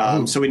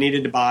 So we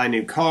needed to buy a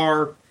new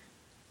car.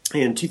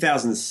 In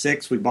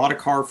 2006, we bought a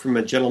car from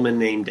a gentleman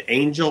named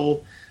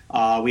Angel.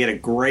 We had a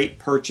great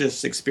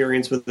purchase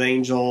experience with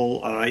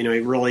Angel. He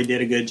really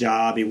did a good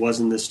job. He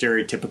wasn't the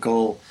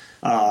stereotypical,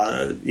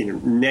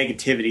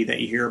 negativity that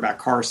you hear about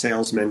car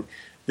salesmen.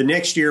 The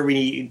next year,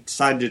 we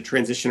decided to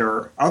transition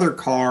our other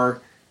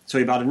car. So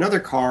we bought another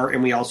car,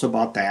 and we also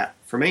bought that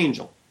from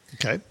Angel.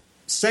 Okay.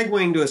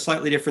 Segueing to a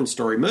slightly different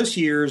story. Most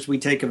years, we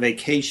take a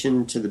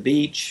vacation to the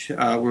beach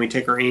when we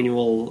take our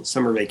annual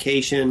summer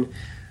vacation.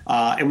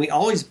 And we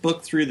always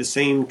book through the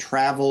same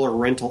travel or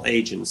rental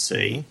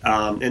agency.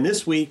 And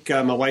this week,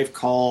 my wife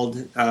called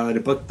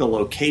to book the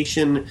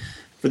location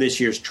for this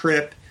year's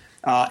trip.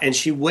 And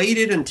she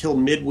waited until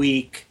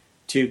midweek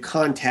to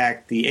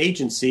contact the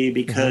agency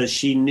because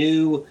she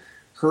knew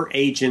her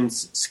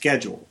agent's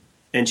schedule.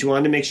 And she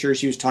wanted to make sure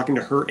she was talking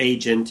to her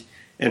agent.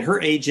 And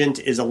her agent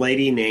is a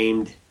lady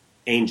named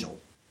Angel.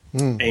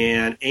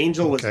 And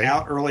Angel was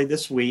out early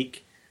this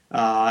week.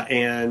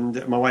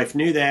 And my wife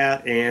knew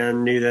that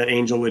and knew that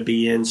Angel would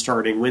be in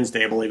starting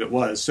Wednesday, I believe it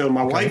was. So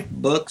my wife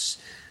books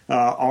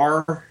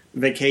our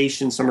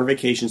summer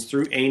vacations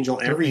through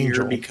Angel every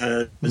year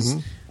because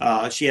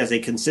she has a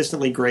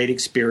consistently great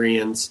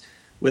experience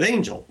with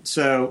Angel.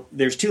 So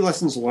there's 2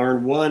 lessons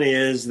learned. One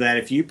is that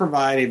if you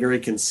provide a very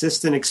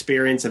consistent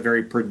experience, a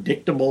very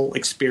predictable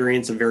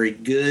experience, a very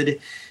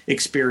good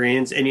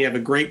experience, and you have a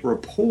great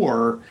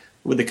rapport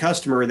with the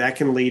customer, that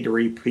can lead to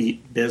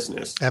repeat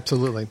business.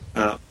 Absolutely.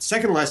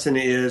 Second lesson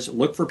is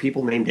look for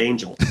people named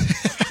Angel.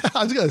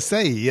 I was going to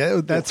say,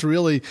 that's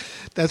really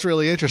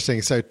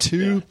interesting. So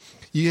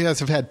you guys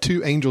have had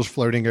 2 angels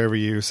floating over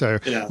you,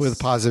 with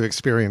positive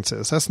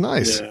experiences. That's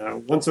nice. Yeah,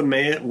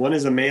 one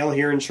is a male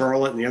here in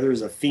Charlotte, and the other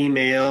is a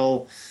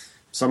female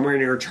somewhere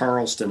near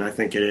Charleston, I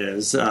think it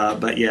is.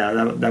 But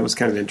that was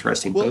kind of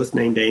interesting. Both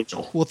named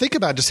Angel. Well, think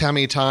about just how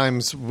many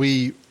times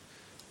we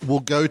will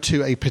go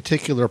to a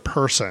particular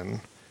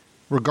person,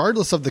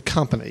 regardless of the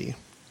company,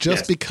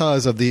 just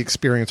because of the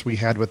experience we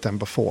had with them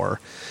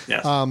before.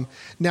 Yes.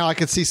 Now, I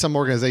could see some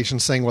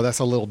organizations saying, well, that's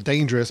a little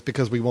dangerous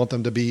because we want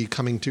them to be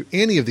coming to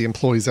any of the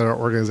employees at our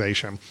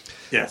organization.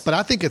 Yes. But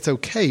I think it's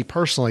okay,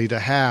 personally, to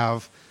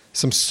have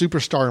some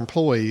superstar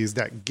employees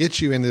that get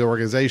you into the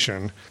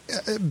organization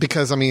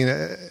because,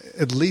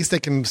 at least they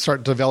can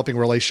start developing a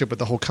relationship with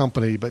the whole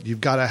company, but you've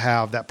got to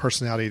have that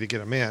personality to get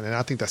them in, and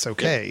I think that's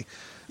okay.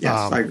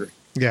 Yes, I agree.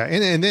 Yeah,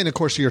 and then, of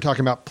course, you're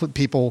talking about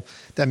people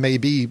that may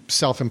be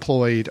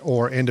self-employed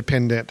or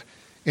independent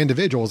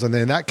individuals, and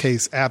then in that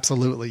case,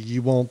 absolutely,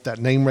 you want that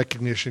name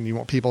recognition. You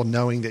want people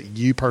knowing that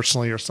you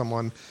personally are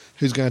someone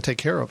who's going to take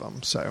care of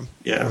them. So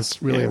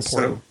that's really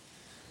important. So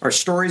our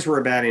stories were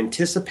about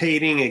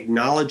anticipating,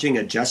 acknowledging,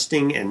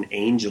 adjusting, and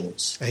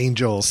angels.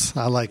 Angels.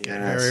 I like it.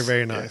 Very,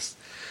 very nice.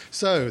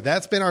 So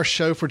that's been our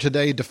show for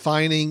today,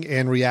 defining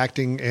and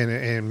reacting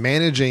and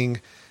managing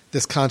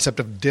this concept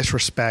of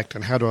disrespect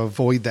and how to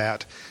avoid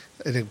that.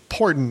 An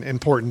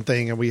important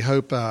thing. And we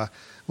hope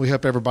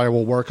everybody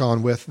will work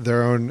on with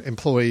their own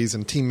employees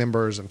and team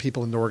members and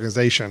people in the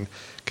organization,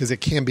 because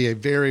it can be a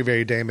very,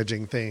 very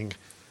damaging thing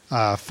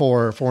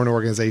for an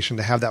organization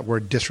to have that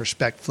word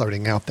disrespect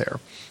floating out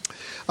there.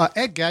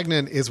 Ed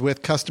Gagnon is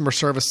with Customer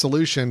Service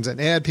Solutions. And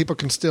Ed, people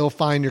can still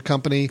find your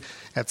company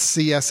at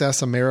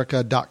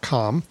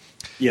cssamerica.com.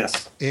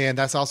 Yes. And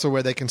that's also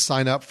where they can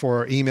sign up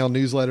for email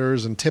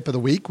newsletters and tip of the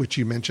week, which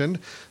you mentioned.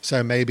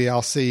 So maybe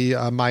I'll see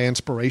my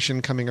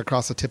inspiration coming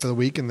across the tip of the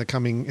week in the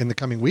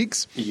coming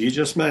weeks. You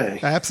just may.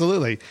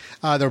 Absolutely.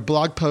 There are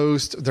blog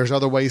posts. There's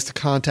other ways to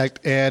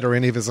contact Ed or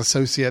any of his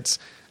associates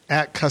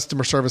at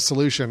Customer Service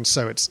Solutions.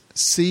 So it's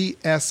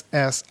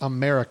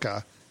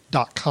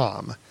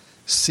CSSAmerica.com.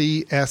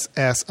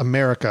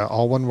 CSSAmerica,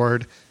 all one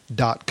word,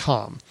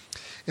 .com.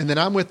 And then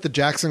I'm with the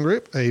Jackson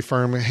Group, a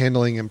firm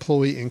handling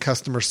employee and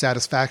customer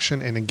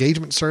satisfaction and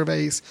engagement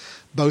surveys,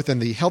 both in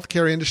the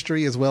healthcare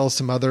industry as well as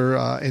some other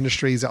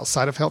industries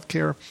outside of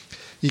healthcare.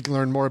 You can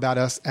learn more about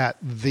us at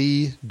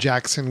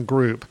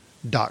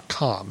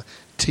thejacksongroup.com.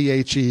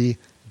 THE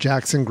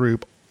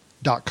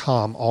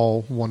jacksongroup.com,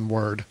 all one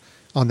word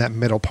on that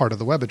middle part of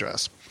the web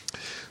address.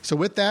 So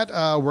with that,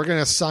 we're going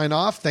to sign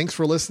off. Thanks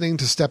for listening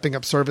to Stepping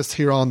Up Service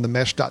here on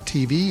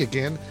themesh.tv.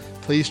 Again,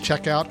 please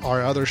check out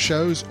our other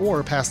shows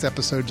or past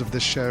episodes of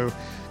this show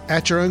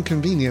at your own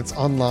convenience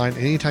online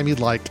anytime you'd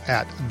like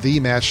at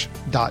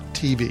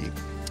themesh.tv.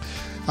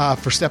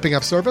 For Stepping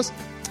Up Service,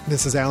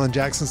 this is Alan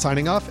Jackson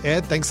signing off.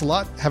 Ed, thanks a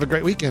lot. Have a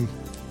great weekend.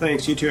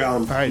 Thanks. You too,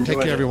 Alan. All right. Enjoy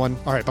Take care, it. everyone.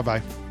 All right.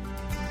 Bye-bye.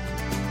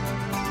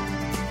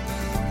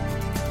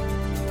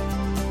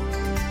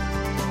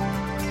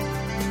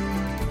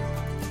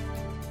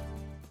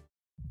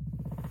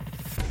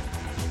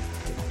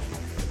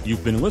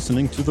 You've been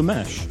listening to The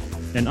Mesh,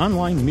 an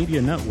online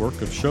media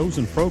network of shows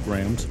and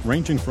programs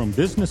ranging from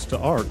business to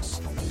arts,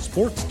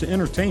 sports to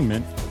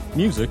entertainment,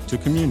 music to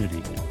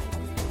community.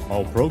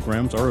 All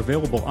programs are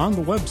available on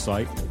the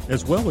website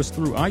as well as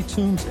through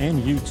iTunes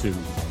and YouTube.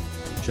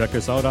 Check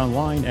us out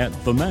online at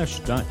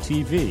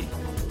themesh.tv.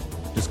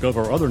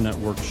 Discover other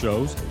network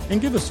shows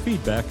and give us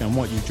feedback on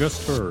what you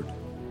just heard.